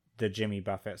the Jimmy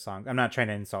Buffett songs, I'm not trying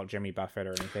to insult Jimmy Buffett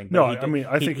or anything, but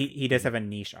I think he does have a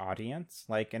niche audience,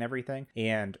 like, and everything,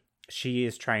 and she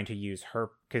is trying to use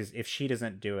her, because if she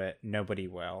doesn't do it, nobody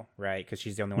will, right? Because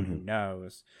she's the only one who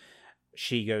knows.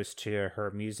 She goes to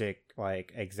her music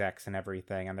like execs and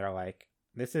everything, and they're like,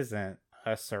 this isn't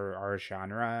us or our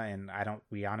genre, and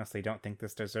we honestly don't think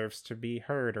this deserves to be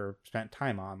heard or spent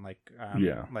time on, like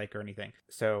like, or anything.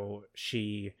 So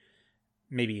she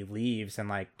maybe leaves and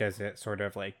like does it sort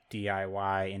of like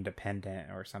DIY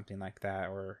independent or something like that,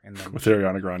 or and then with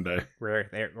Ariana Grande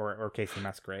or Casey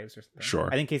Musgraves or something. Sure.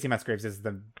 I think Casey Musgraves is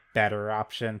the better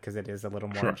option because it is a little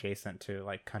more adjacent to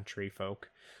like country folk.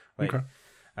 Like,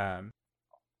 okay.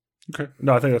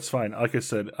 No, I think that's fine. Like I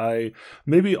said,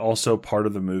 maybe also part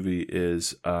of the movie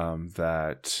is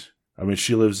that, I mean,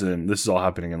 she lives in, this is all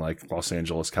happening in like Los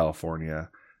Angeles,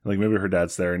 California. Like maybe her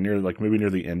dad's there, and maybe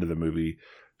near the end of the movie,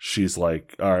 she's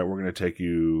like, all right, we're going to take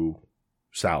you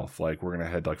south. Like we're going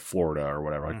to head to like Florida or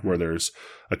whatever, like where there's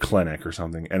a clinic or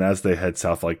something. And as they head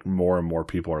south, like more and more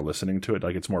people are listening to it.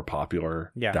 Like it's more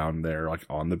popular down there, like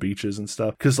on the beaches and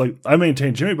stuff. Cause like I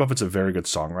maintain Jimmy Buffett's a very good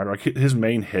songwriter. Like his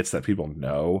main hits that people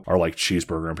know are like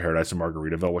Cheeseburger in Paradise and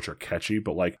Margaritaville, which are catchy,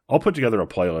 but like I'll put together a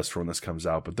playlist for when this comes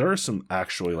out, but there are some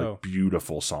actually like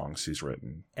beautiful songs he's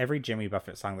written. Every Jimmy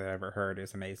Buffett song that I've ever heard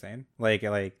is amazing. Like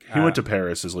He Went to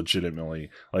Paris is legitimately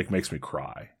like makes me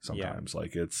cry sometimes.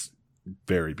 Like it's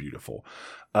very beautiful.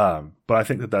 But I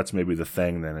think that's maybe the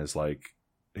thing then is like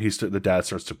the dad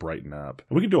starts to brighten up.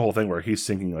 And we can do a whole thing where he's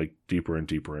sinking like deeper and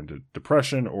deeper into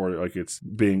depression, or like it's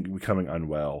becoming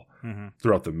unwell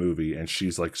throughout the movie, and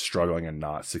she's like struggling and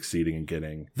not succeeding in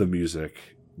getting the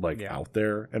music like out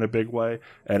there in a big way.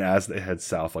 And as they head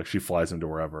south, like she flies into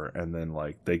wherever, and then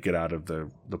like they get out of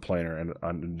the planer and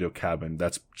into a cabin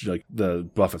that's like the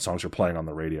Buffett songs are playing on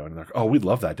the radio, and they're like, oh, we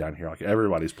love that down here. Like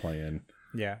everybody's playing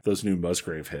those new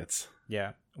Musgrave hits.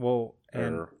 Yeah. Well,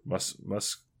 or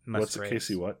What's it,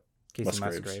 Casey what? Casey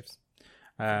Musgraves.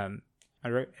 I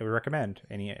would recommend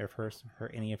any of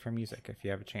her music if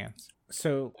you have a chance.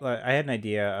 So I had an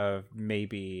idea of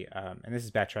maybe, and this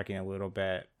is backtracking a little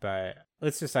bit, but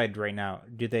let's decide right now: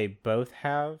 do they both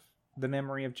have the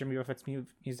memory of Jimmy Buffett's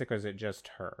music, or is it just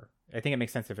her? I think it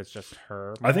makes sense if it's just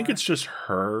her. I think it's just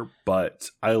her, but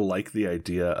I like the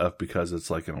idea of, because it's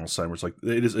like an Alzheimer's, like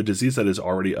it is a disease that is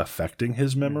already affecting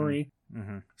his memory.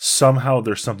 Mm-hmm. Somehow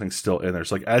there's something still in there.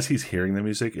 It's like as he's hearing the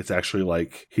music, it's actually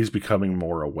like he's becoming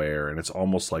more aware, and it's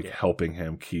almost like helping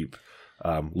him keep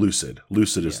lucid.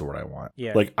 Lucid is the word I want.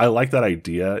 Yeah. Like I like that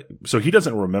idea. So he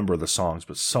doesn't remember the songs,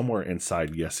 but somewhere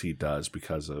inside, yes, he does,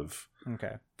 because of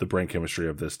the brain chemistry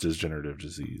of this degenerative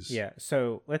disease. Yeah.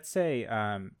 So let's say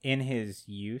in his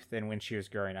youth and when she was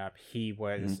growing up, he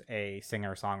was a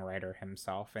singer-songwriter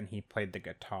himself, and he played the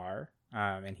guitar.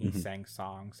 And he sang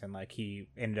songs, and like he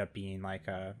ended up being like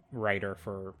a writer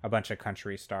for a bunch of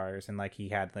country stars, and like he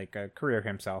had like a career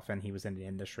himself, and he was in the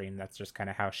industry, and that's just kind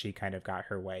of how she kind of got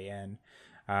her way in.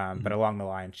 But along the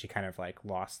line, she kind of like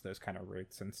lost those kind of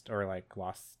roots or like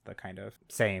lost the kind of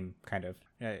same kind of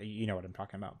you know what I'm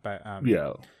talking about. But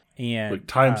and like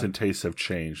times and tastes have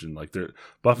changed, and like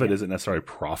Buffett isn't necessarily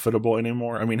profitable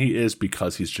anymore. I mean, he is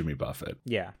because he's Jimmy Buffett.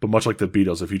 Yeah. But much like the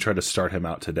Beatles, if you try to start him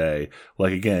out today,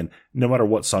 like again, no matter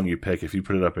what song you pick, if you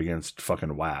put it up against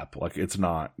fucking WAP, like it's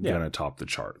not gonna top the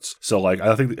charts. So like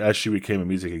I think as she became a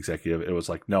music executive, it was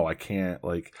like, no, I can't.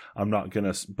 Like I'm not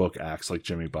gonna book acts like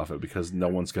Jimmy Buffett because no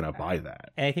one's gonna buy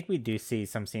that. And I think we do see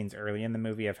some scenes early in the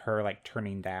movie of her like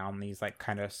turning down these like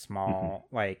kind of small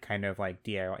like kind of like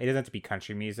DIY. It doesn't have to be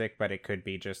country music, but it could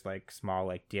be just like small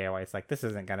like DIY. It's like this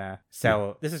isn't gonna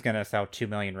sell. This is gonna sell 2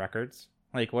 million records.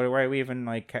 Like why are we even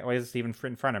like why is this even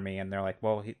in front of me? And they're like,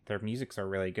 well, their musics are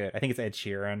really good. I think it's Ed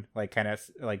Sheeran like kind of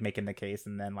like making the case,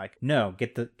 and then like, no,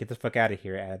 get the fuck out of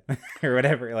here, Ed, or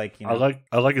whatever. Like, you know.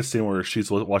 I like a scene where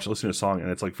she's listening to a song, and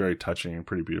it's like very touching and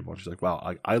pretty beautiful. And she's like,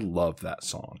 wow, I love that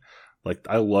song. Like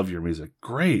I love your music.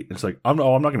 Great. It's like I'm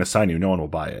not going to sign you. No one will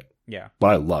buy it. Yeah. But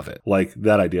I love it. Like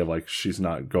that idea of like she's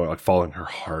not going like following her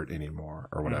heart anymore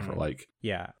or whatever. Like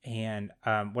yeah. And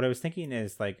what I was thinking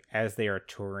is like as they are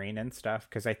touring and stuff,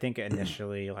 because I think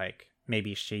initially like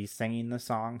maybe she's singing the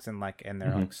songs and like in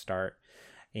their like start,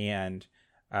 and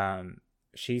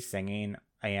she's singing,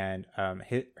 and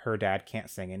her dad can't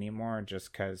sing anymore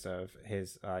just because of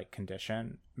his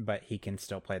condition, but he can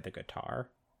still play the guitar.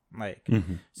 Like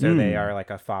so they are like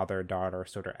a father-daughter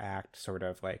sort of act, sort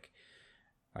of like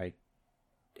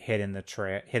hitting the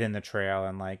trail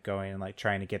and like going and like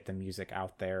trying to get the music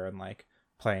out there and like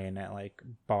playing at like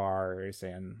bars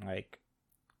and like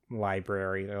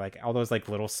library. They're like all those like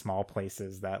little small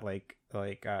places that like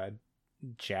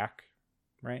Jack,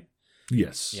 right?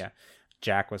 Yes. Yeah.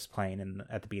 Jack was playing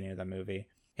at the beginning of the movie.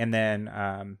 And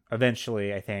then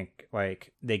eventually I think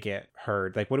like they get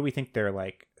heard. Like what do we think their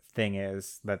like thing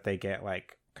is that they get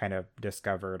like kind of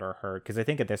discovered or heard? Because I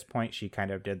think at this point she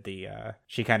kind of did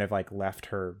she kind of like left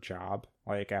her job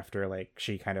like after like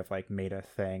she kind of like made a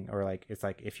thing, or like it's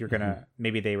like if you're gonna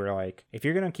maybe they were like if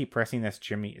you're gonna keep pressing this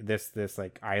this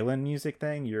like island music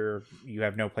thing, you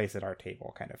have no place at our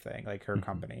table kind of thing, like her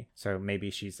company. So maybe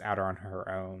she's out on her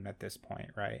own at this point,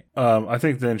 right? I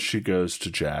think then she goes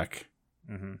to Jack.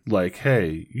 Like,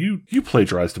 hey, you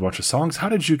plagiarized a bunch of songs. How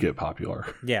did you get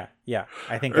popular? Yeah.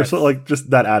 I think or so like just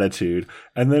that attitude.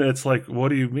 And then it's like, what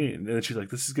do you mean? And then she's like,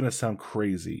 this is gonna sound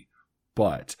crazy,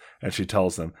 but, and she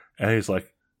tells them, and he's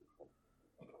like,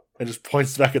 and just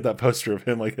points back at that poster of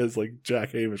him like as like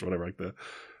Jack Hamish or whatever, like the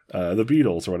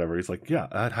Beatles or whatever. He's like, yeah,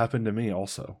 that happened to me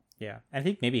also. Yeah, I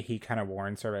think maybe he kind of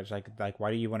warns her, like, why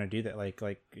do you want to do that? Like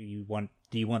do you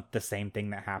want the same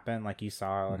thing that happened? Like you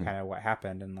saw kind of what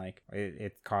happened, and like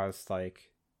it caused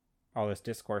like all this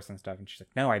discourse and stuff. And she's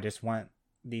like, no, I just want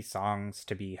these songs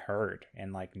to be heard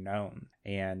and like known.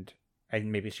 And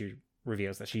maybe she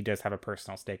reveals that she does have a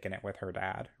personal stake in it with her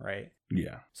dad, right?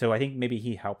 Yeah. So I think maybe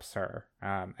he helps her.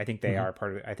 I think they are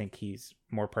part of it. I think he's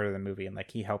more part of the movie, and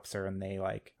like he helps her, and they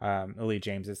like Lily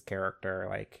James's character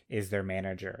like is their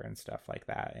manager and stuff like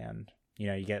that. And you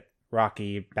know, you get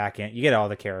Rocky back in, you get all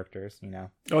the characters, you know.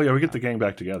 Oh yeah, we get the gang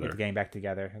back together.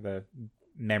 The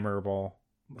memorable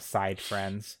side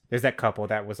friends. There's that couple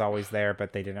that was always there,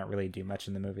 but they didn't really do much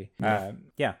in the movie. I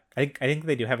think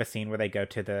they do have a scene where they go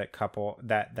to the couple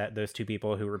that those two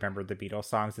people who remembered the Beatles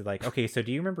songs. They're like, okay, so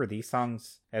do you remember these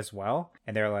songs as well?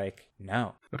 And they're like,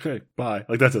 no. Okay, bye.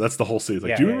 Like that's it. That's the whole scene.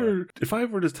 Like, do you remember? If I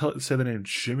were to say the name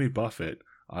Jimmy Buffett,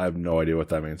 I have no idea what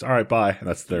that means. All right, bye. And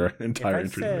that's their entire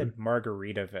interview. If I said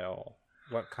Margaritaville,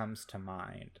 what comes to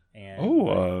mind? And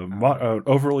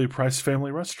overly priced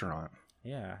family restaurant.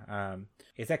 Yeah.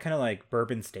 Is that kind of like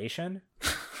Bourbon Station?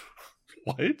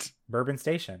 What? Bourbon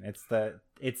Station. It's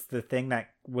the thing that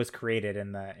was created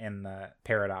in the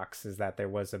paradox, is that there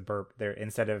was a there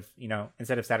instead of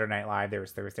Saturday Night Live, there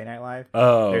was Thursday Night Live.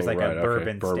 Oh, there's like right, a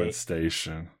Bourbon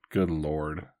Station. Good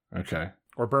Lord. Okay.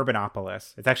 Or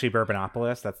Bourbonopolis. It's actually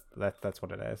Bourbonopolis. That's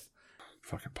what it is.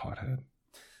 Fucking pothead.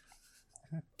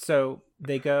 So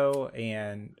they go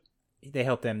and they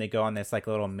help them. They go on this like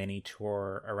little mini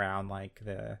tour around like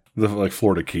the like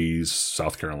Florida Keys,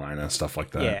 South Carolina, stuff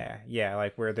like that. Yeah,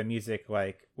 like where the music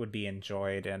like would be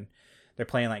enjoyed, and they're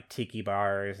playing like tiki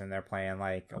bars, and they're playing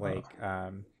like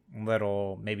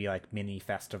little maybe like mini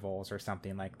festivals or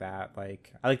something like that.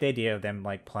 Like I like the idea of them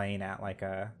like playing at like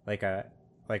a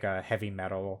heavy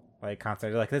metal like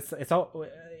concert. Like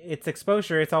it's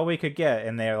exposure, it's all we could get,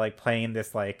 and they're like playing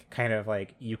this like kind of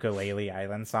like ukulele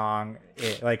island song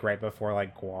like right before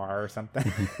like Guar or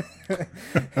something.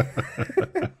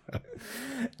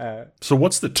 So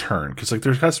what's the turn? Because like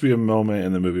there has to be a moment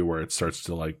in the movie where it starts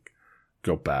to like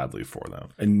go badly for them,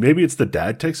 and maybe it's the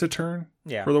dad takes a turn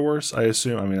for the worse, I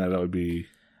assume. I mean, that would be...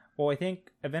 Well, I think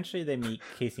eventually they meet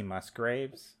Casey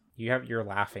Musgraves. You're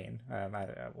laughing.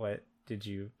 What did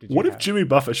you what if Jimmy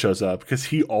Buffett shows up because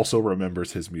he also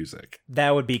remembers his music?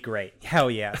 That would be great.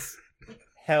 Hell yes.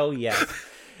 Hell yes.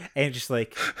 And just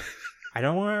like, I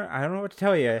don't know what to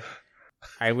tell you.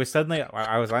 I was on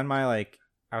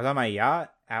my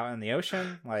yacht out in the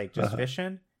ocean, like just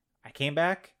fishing. I came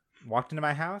back, walked into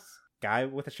my house, guy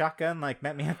with a shotgun like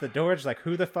met me at the door, just like,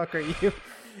 who the fuck are you?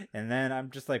 And then I'm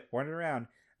just like wandering around.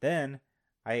 Then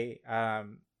I I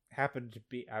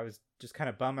was just kind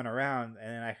of bumming around, and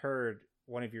then I heard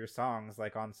one of your songs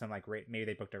like on some like maybe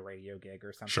they booked a radio gig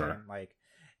or something. Sure. Like,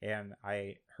 and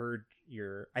I heard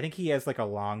I think he has like a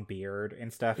long beard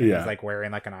and stuff, and he's like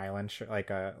wearing like an island shirt, like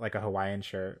a Hawaiian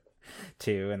shirt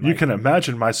too. And you can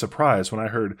imagine my surprise when I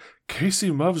heard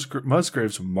Casey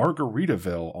Musgraves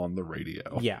Margaritaville on the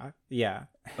radio. Yeah.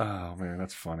 Oh man,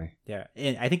 that's funny. Yeah,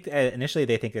 and I think initially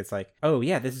they think it's like, oh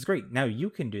yeah, this is great, now you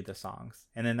can do the songs,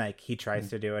 and then like he tries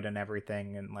to do it and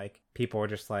everything, and like people are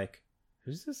just like,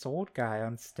 who's this old guy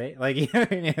on stage? Like,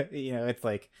 it's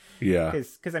like,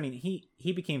 because I mean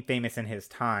he became famous in his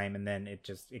time, and then it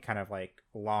kind of like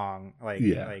long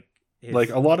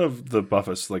like a lot of the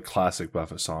Buffett, like classic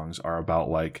Buffett songs are about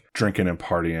like drinking and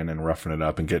partying and roughing it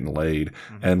up and getting laid.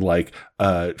 And like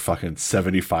a fucking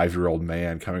 75-year-old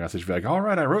man coming out stage be like, all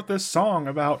right, I wrote this song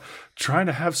about trying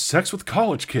to have sex with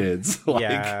college kids. Like,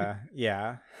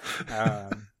 yeah.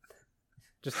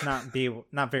 Just not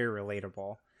very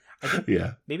relatable. I think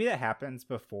maybe that happens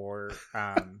before.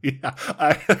 Yes.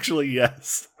 I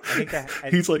think that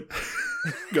he's like,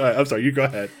 go ahead. I'm sorry. You go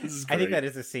ahead. This is great. I think that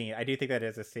is a scene. I do think that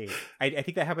is a scene. I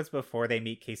think that happens before they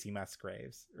meet Casey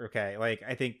Musgraves. Okay, like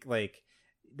I think like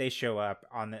they show up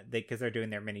on because they're doing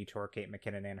their mini tour. Kate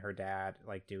McKinnon and her dad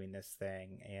like doing this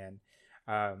thing,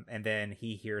 and then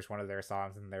he hears one of their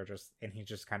songs, and he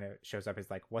just kind of shows up as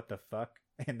like, what the fuck?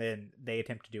 And then they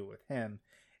attempt to do it with him,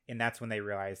 and that's when they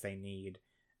realize they need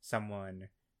someone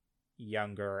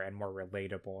younger and more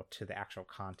relatable to the actual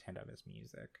content of his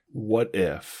music. What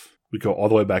if we go all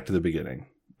the way back to the beginning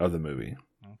of the movie?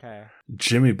 Okay.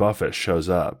 Jimmy Buffett shows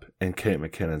up in Kate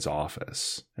McKinnon's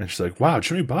office, and she's like, wow,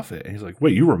 Jimmy Buffett. And he's like,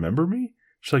 wait, you remember me?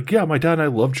 She's like, yeah, my dad and I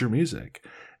loved your music.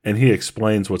 And he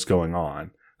explains what's going on,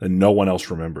 and no one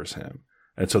else remembers him.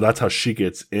 And so that's how she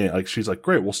gets in. Like, she's like,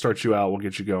 great, we'll start you out. We'll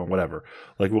get you going, whatever.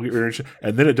 Like, we'll get rid of you.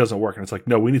 And then it doesn't work. And it's like,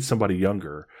 no, we need somebody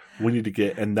younger. We need to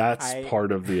get, and that's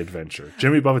part of the adventure.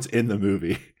 Jimmy Buffett's in the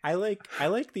movie. I like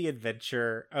the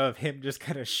adventure of him just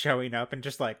kind of showing up and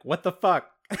just like, what the fuck?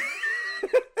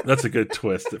 That's a good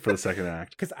twist for the second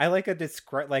act. Because I like a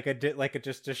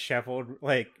just disheveled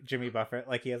like Jimmy Buffett.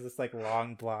 Like, he has this like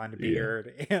long blonde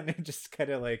beard, and it just kind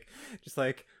of like,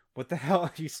 what the hell?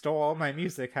 You stole all my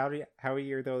music. How are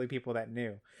you the only people that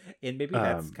knew? And maybe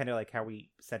that's kind of like how we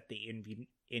set the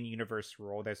in-universe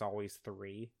rule. There's always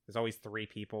three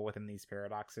people within these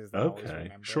paradoxes that always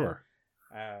remember. Sure.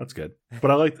 That's good.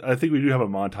 But I think we do have a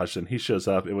montage, and he shows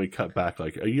up, and we cut back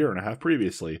like a year and a half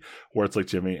previously, where it's like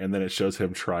Jimmy, and then it shows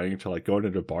him trying to like go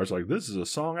into bars, like, this is a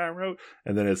song I wrote,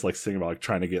 and then it's like singing about like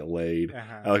trying to get laid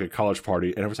at like a college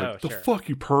party, and everyone's like, the fuck,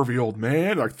 you pervy old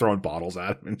man, like throwing bottles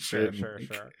at him and shit. Sure.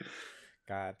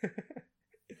 God.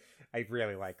 I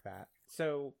really like that.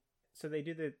 So they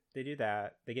do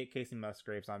that. They get Casey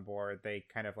Musgraves on board. They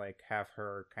kind of like have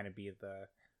her kind of be the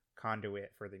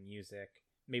conduit for the music.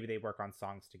 Maybe they work on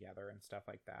songs together and stuff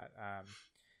like that.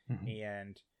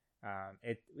 And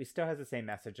it still has the same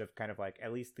message of kind of like,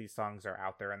 at least these songs are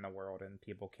out there in the world and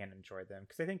people can enjoy them.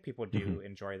 Because I think people do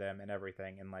enjoy them and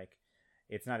everything. And like,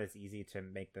 it's not as easy to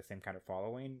make the same kind of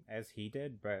following as he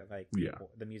did, but like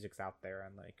the music's out there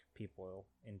and like people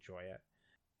enjoy it.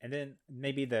 And then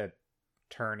maybe the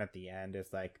turn at the end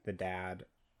is like the dad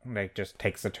like just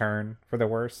takes a turn for the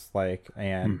worse, like,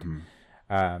 and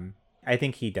I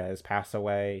think he does pass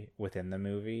away within the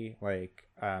movie, like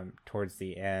towards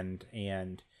the end,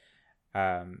 and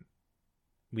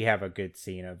we have a good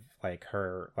scene of like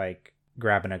her like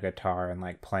grabbing a guitar and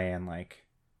like playing like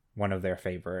one of their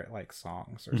favorite like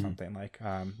songs or something. Like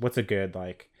what's a good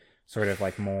like sort of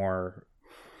like more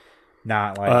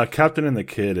not like Captain and the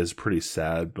Kid is pretty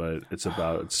sad, but it's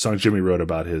a song Jimmy wrote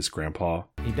about his grandpa.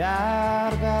 He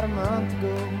died about a month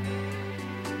ago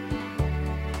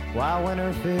while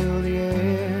winter filled the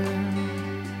air.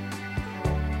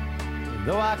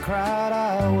 Though I cried,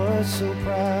 I was so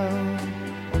proud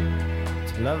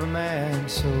to love a man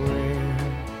so rare.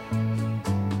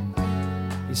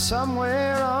 He's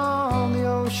somewhere on the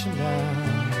ocean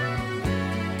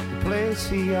now, the place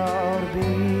he ought to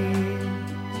be.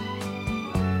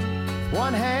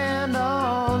 One hand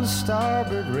on the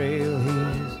starboard rail,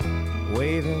 he's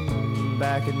waving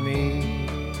back at me.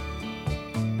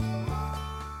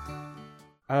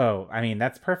 Oh, I mean,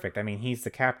 that's perfect. I mean, he's the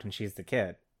captain, she's the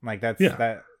kid. Like that's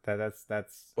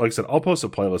that's like I said, I'll post a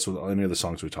playlist with any of the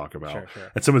songs we talk about,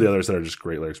 sure. and some of the others that are just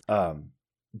great lyrics.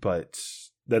 But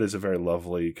that is a very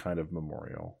lovely kind of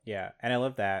memorial. Yeah, and I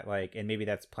love that. Like, and maybe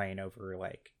that's playing over.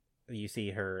 Like, you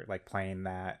see her like playing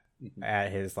that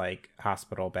at his like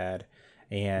hospital bed,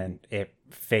 and it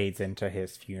fades into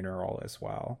his funeral as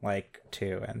well, like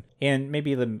too. And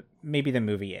maybe the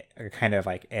movie kind of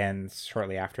like ends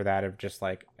shortly after that, of just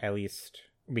like at least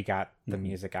we got the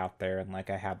music out there, and like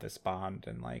I had this bond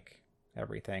and like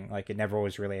everything. Like it never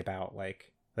was really about like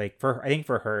for, I think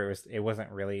for her it wasn't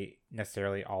really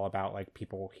necessarily all about like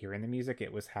people hearing the music.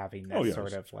 It was having that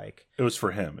sort of like, it was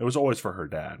for him. It was always for her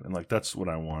dad, and like that's what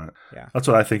I want. Yeah, that's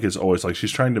what I think is always like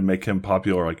she's trying to make him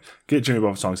popular, like get Jimmy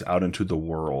Buffett songs out into the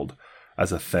world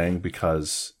as a thing,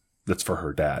 because that's for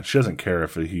her dad. She doesn't care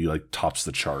if he like tops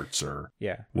the charts or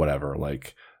whatever.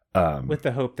 Like with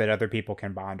the hope that other people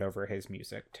can bond over his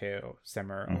music too,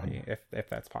 similarly, if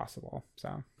that's possible.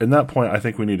 So in that point, I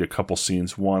think we need a couple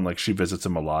scenes. One, like she visits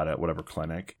him a lot at whatever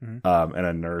clinic, and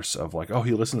a nurse of like, oh,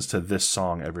 he listens to this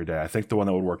song every day. I think the one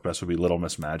that would work best would be Little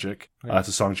Miss Magic. It's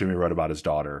a song Jimmy wrote about his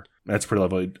daughter. That's pretty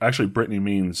lovely. Actually, Brittany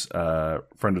Means,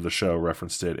 friend of the show,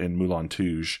 referenced it in Moulin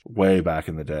Rouge way back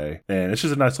in the day. And it's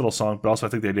just a nice little song, but also I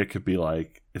think the idea could be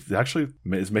like, it actually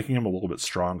is making him a little bit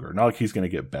stronger. Not like he's going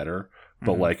to get better,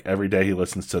 but like every day he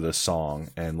listens to this song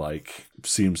and like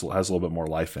has a little bit more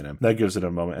life in him. That gives it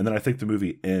a moment. And then I think the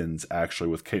movie ends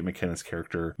actually with Kate McKinnon's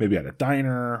character maybe at a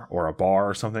diner or a bar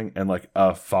or something, and like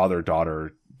a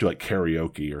father-daughter do like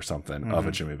karaoke or something of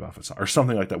a Jimmy Buffett song or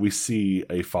something like that. We see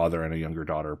a father and a younger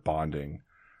daughter bonding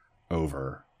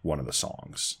over one of the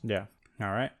songs. Yeah.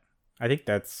 All right. I think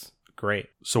that's great.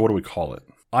 So what do we call it?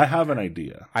 I have an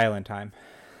idea. Island Time.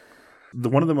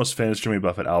 One of the most famous Jimmy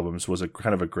Buffett albums was a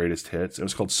kind of a greatest hits. It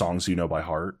was called Songs You Know by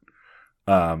Heart.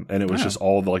 And it was just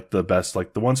all the best,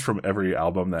 like the ones from every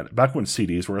album that back when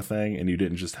CDs were a thing and you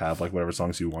didn't just have like whatever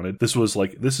songs you wanted. This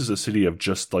is a CD of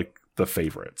just like the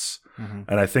favorites.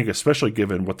 And I think especially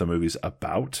given what the movie's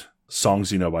about,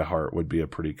 Songs You Know by Heart would be a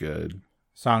pretty good.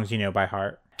 Songs You Know by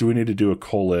Heart. Do we need to do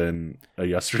a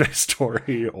Yesterday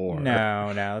Story or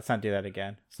No, let's not do that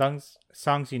again. Songs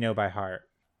You Know by Heart.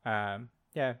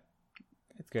 Yeah.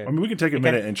 It's good. I mean, we can take a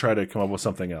minute and try to come up with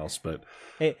something else, but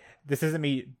this isn't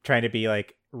me trying to be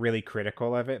like really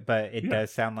critical of it, but it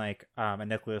does sound like a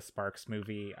Nicholas Sparks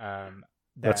movie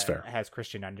that's fair. Has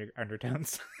Christian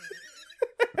undertones.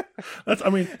 I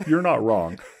mean, you're not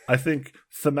wrong. I think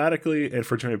thematically and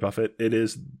for Jimmy Buffett, it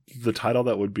is the title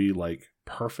that would be like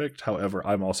perfect. However,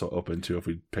 I'm also open to if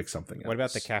we pick something else. What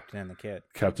about The Captain and the Kid?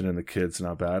 Captain and the Kid's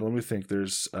not bad. Let me think.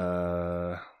 There's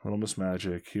Little Miss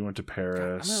Magic. He Went to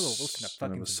Paris. I'm gonna listen to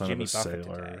fucking the Son Jimmy of a Buffett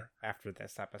Sailor. today after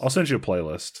this episode. I'll send you a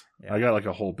playlist. Yeah. I got like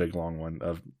a whole big long one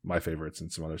of my favorites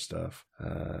and some other stuff.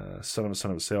 Son of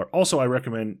a Sailor. Also, I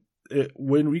recommend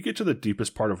when we get to the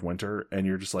deepest part of winter and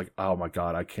you're just like, oh my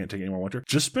God, I can't take any more winter.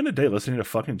 Just spend a day listening to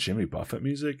fucking Jimmy Buffett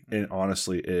music. And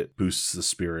honestly, it boosts the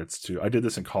spirits too. I did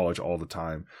this in college all the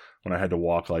time when I had to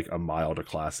walk like a mile to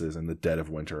classes in the dead of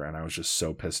winter. And I was just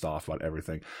so pissed off about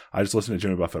everything. I just listened to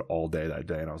Jimmy Buffett all day that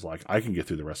day. And I was like, I can get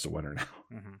through the rest of winter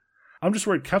now. I'm just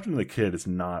worried Captain and the Kid is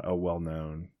not a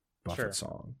well-known Buffett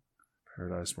song.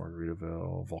 Paradise,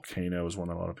 Margaritaville, Volcano is one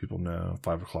that a lot of people know.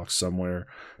 5 O'Clock Somewhere,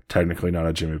 technically not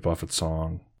a Jimmy Buffett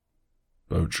song.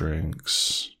 Boat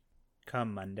Drinks.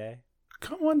 Come Monday.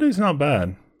 Come Monday's not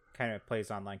bad. Kind of plays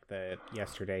on like the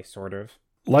Yesterday sort of.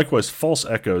 Likewise, False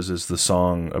Echoes is the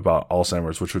song about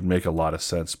Alzheimer's, which would make a lot of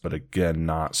sense, but again,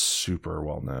 not super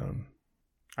well known.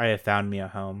 I Have Found Me a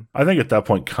Home. I think at that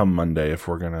point, Come Monday, if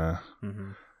we're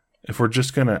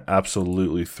just gonna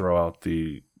absolutely throw out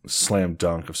the slam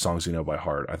dunk of songs you know by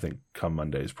heart, I think Come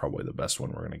Monday is probably the best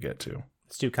one we're gonna get to.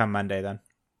 Let's do Come Monday then.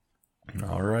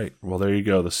 All right. Well, there you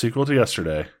go. The sequel to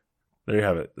Yesterday. There you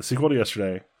have it. The sequel to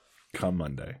Yesterday, Come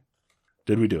Monday.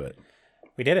 Did we do it?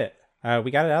 We did it.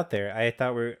 We got it out there. I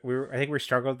thought I think we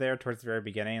struggled there towards the very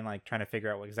beginning, like trying to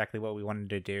figure out exactly what we wanted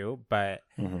to do. But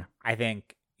I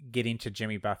think getting to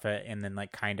Jimmy Buffett and then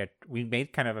like we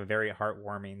made kind of a very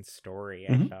heartwarming story.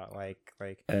 I felt like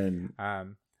and not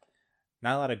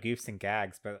a lot of goofs and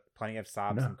gags, but plenty of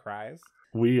sobs and cries.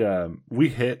 We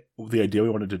hit the idea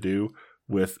we wanted to do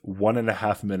with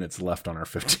 1.5 minutes left on our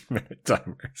 15-minute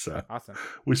timer. So awesome.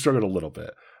 We struggled a little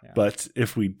bit. Yeah. But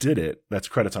if we did it, that's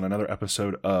credits on another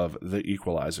episode of The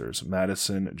Equalizers.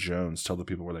 Madison Jones, tell the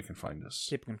people where they can find us.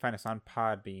 People can find us on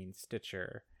Podbean,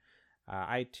 Stitcher,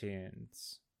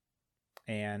 iTunes,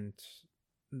 and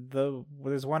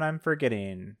there's one I'm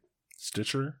forgetting.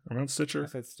 Stitcher? Around Stitcher? I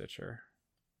said Stitcher.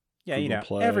 Yeah, Google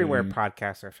Play. Everywhere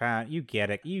podcasts are found. You get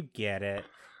it. You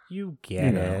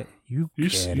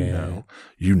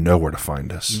know where to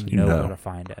find us. You know where to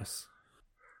find us.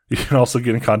 You can also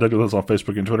get in contact with us on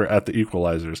Facebook and Twitter at The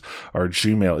Equalizers. Our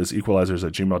Gmail is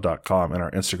equalizers@gmail.com, and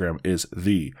our Instagram is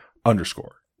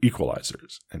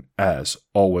 _equalizers. And as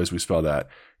always, we spell that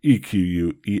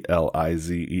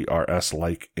EQUELIZERS,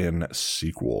 like in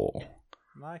sequel.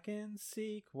 Like in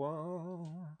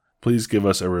sequel. Please give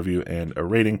us a review and a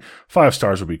rating. 5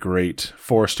 stars would be great.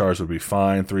 4 stars would be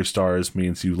fine. 3 stars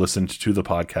means you listened to the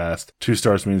podcast. 2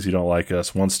 stars means you don't like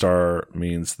us. 1 star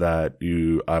means that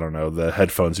the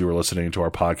headphones you were listening to our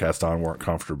podcast on weren't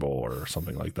comfortable or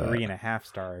something like that. 3.5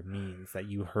 star means that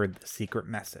you heard the secret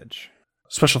message.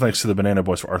 Special thanks to the Banana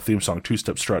Boys for our theme song, Two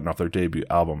Step Strutting, off their debut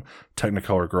album,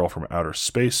 Technicolor Girl from Outer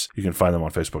Space. You can find them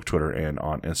on Facebook, Twitter, and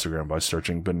on Instagram by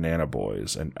searching Banana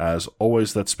Boys. And as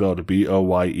always, that's spelled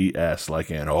BOYES,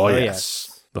 like in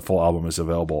yes. The full album is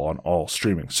available on all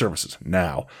streaming services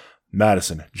now.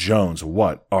 Madison Jones,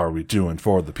 what are we doing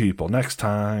for the people next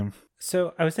time?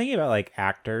 So I was thinking about like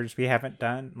actors we haven't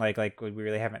done, like we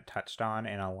really haven't touched on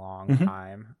in a long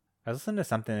time. I was listening to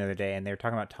something the other day, and they were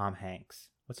talking about Tom Hanks.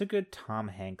 What's a good Tom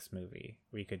Hanks movie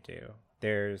we could do?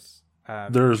 There's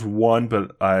one,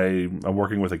 but I'm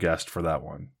working with a guest for that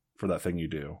one, for That Thing You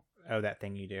Do. Oh, That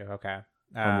Thing You Do. Okay.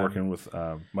 I'm working with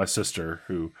my sister,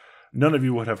 who none of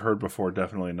you would have heard before,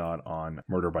 definitely not on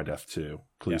Murder by Death 2.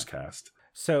 Please cast.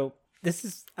 So this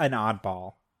is an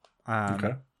oddball.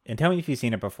 Okay. And tell me if you've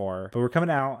seen it before. But we're coming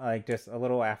out like just a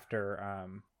little after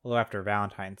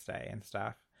Valentine's Day and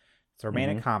stuff. It's a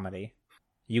romantic comedy.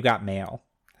 You Got Mail.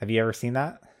 Have you ever seen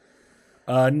that?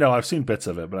 No, I've seen bits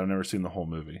of it, but I've never seen the whole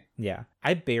movie. Yeah.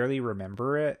 I barely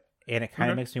remember it, and it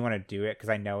kind of makes me want to do it because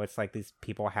I know it's like these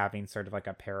people having sort of like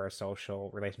a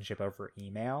parasocial relationship over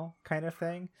email kind of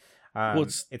thing.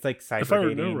 It's like cyber if I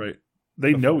dating. remember right,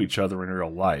 they know each other in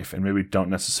real life and maybe don't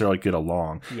necessarily get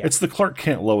along. Yeah. It's the Clark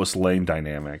Kent Lois Lane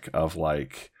dynamic of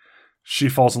like she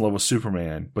falls in love with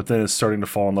Superman, but then is starting to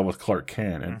fall in love with Clark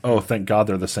Kent, and oh, thank God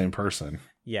they're the same person.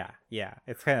 Yeah.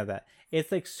 It's kind of that. It's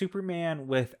like Superman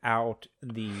without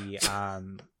the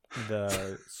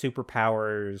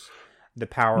superpowers, the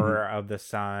power of the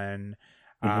sun,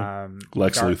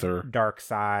 Lex Luthor,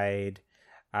 Darkseid.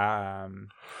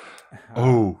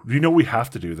 You know what we have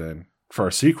to do then for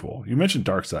our sequel? You mentioned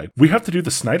Darkseid. We have to do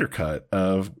the Snyder cut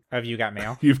of You Got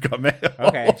Mail. You've Got Mail.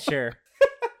 Okay, sure.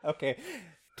 Okay,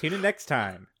 tune in next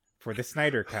time for the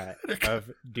Snyder cut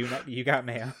of You Got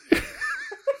Mail.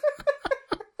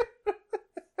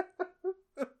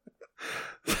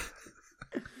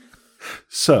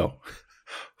 So,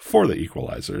 for the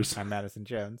Equalizers, I'm Madison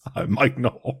Jones. I'm Mike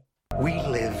Knoll. We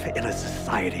live in a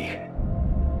society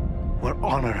where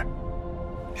honor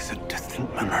is a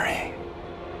distant memory.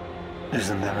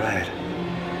 Isn't that right?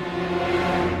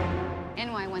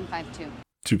 NY152.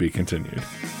 To be continued.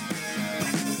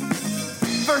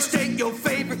 First take your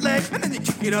favorite leg, and then you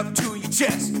kick it up to your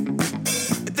chest.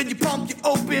 And then you pump your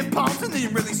open palms, and then you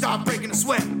really start breaking a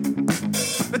sweat.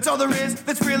 That's all there is,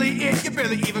 that's really it. You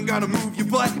barely even gotta move your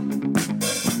butt.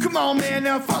 Come on, man,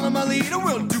 now follow my lead, and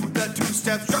we'll do the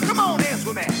two-step strut. Come on, dance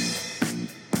with me.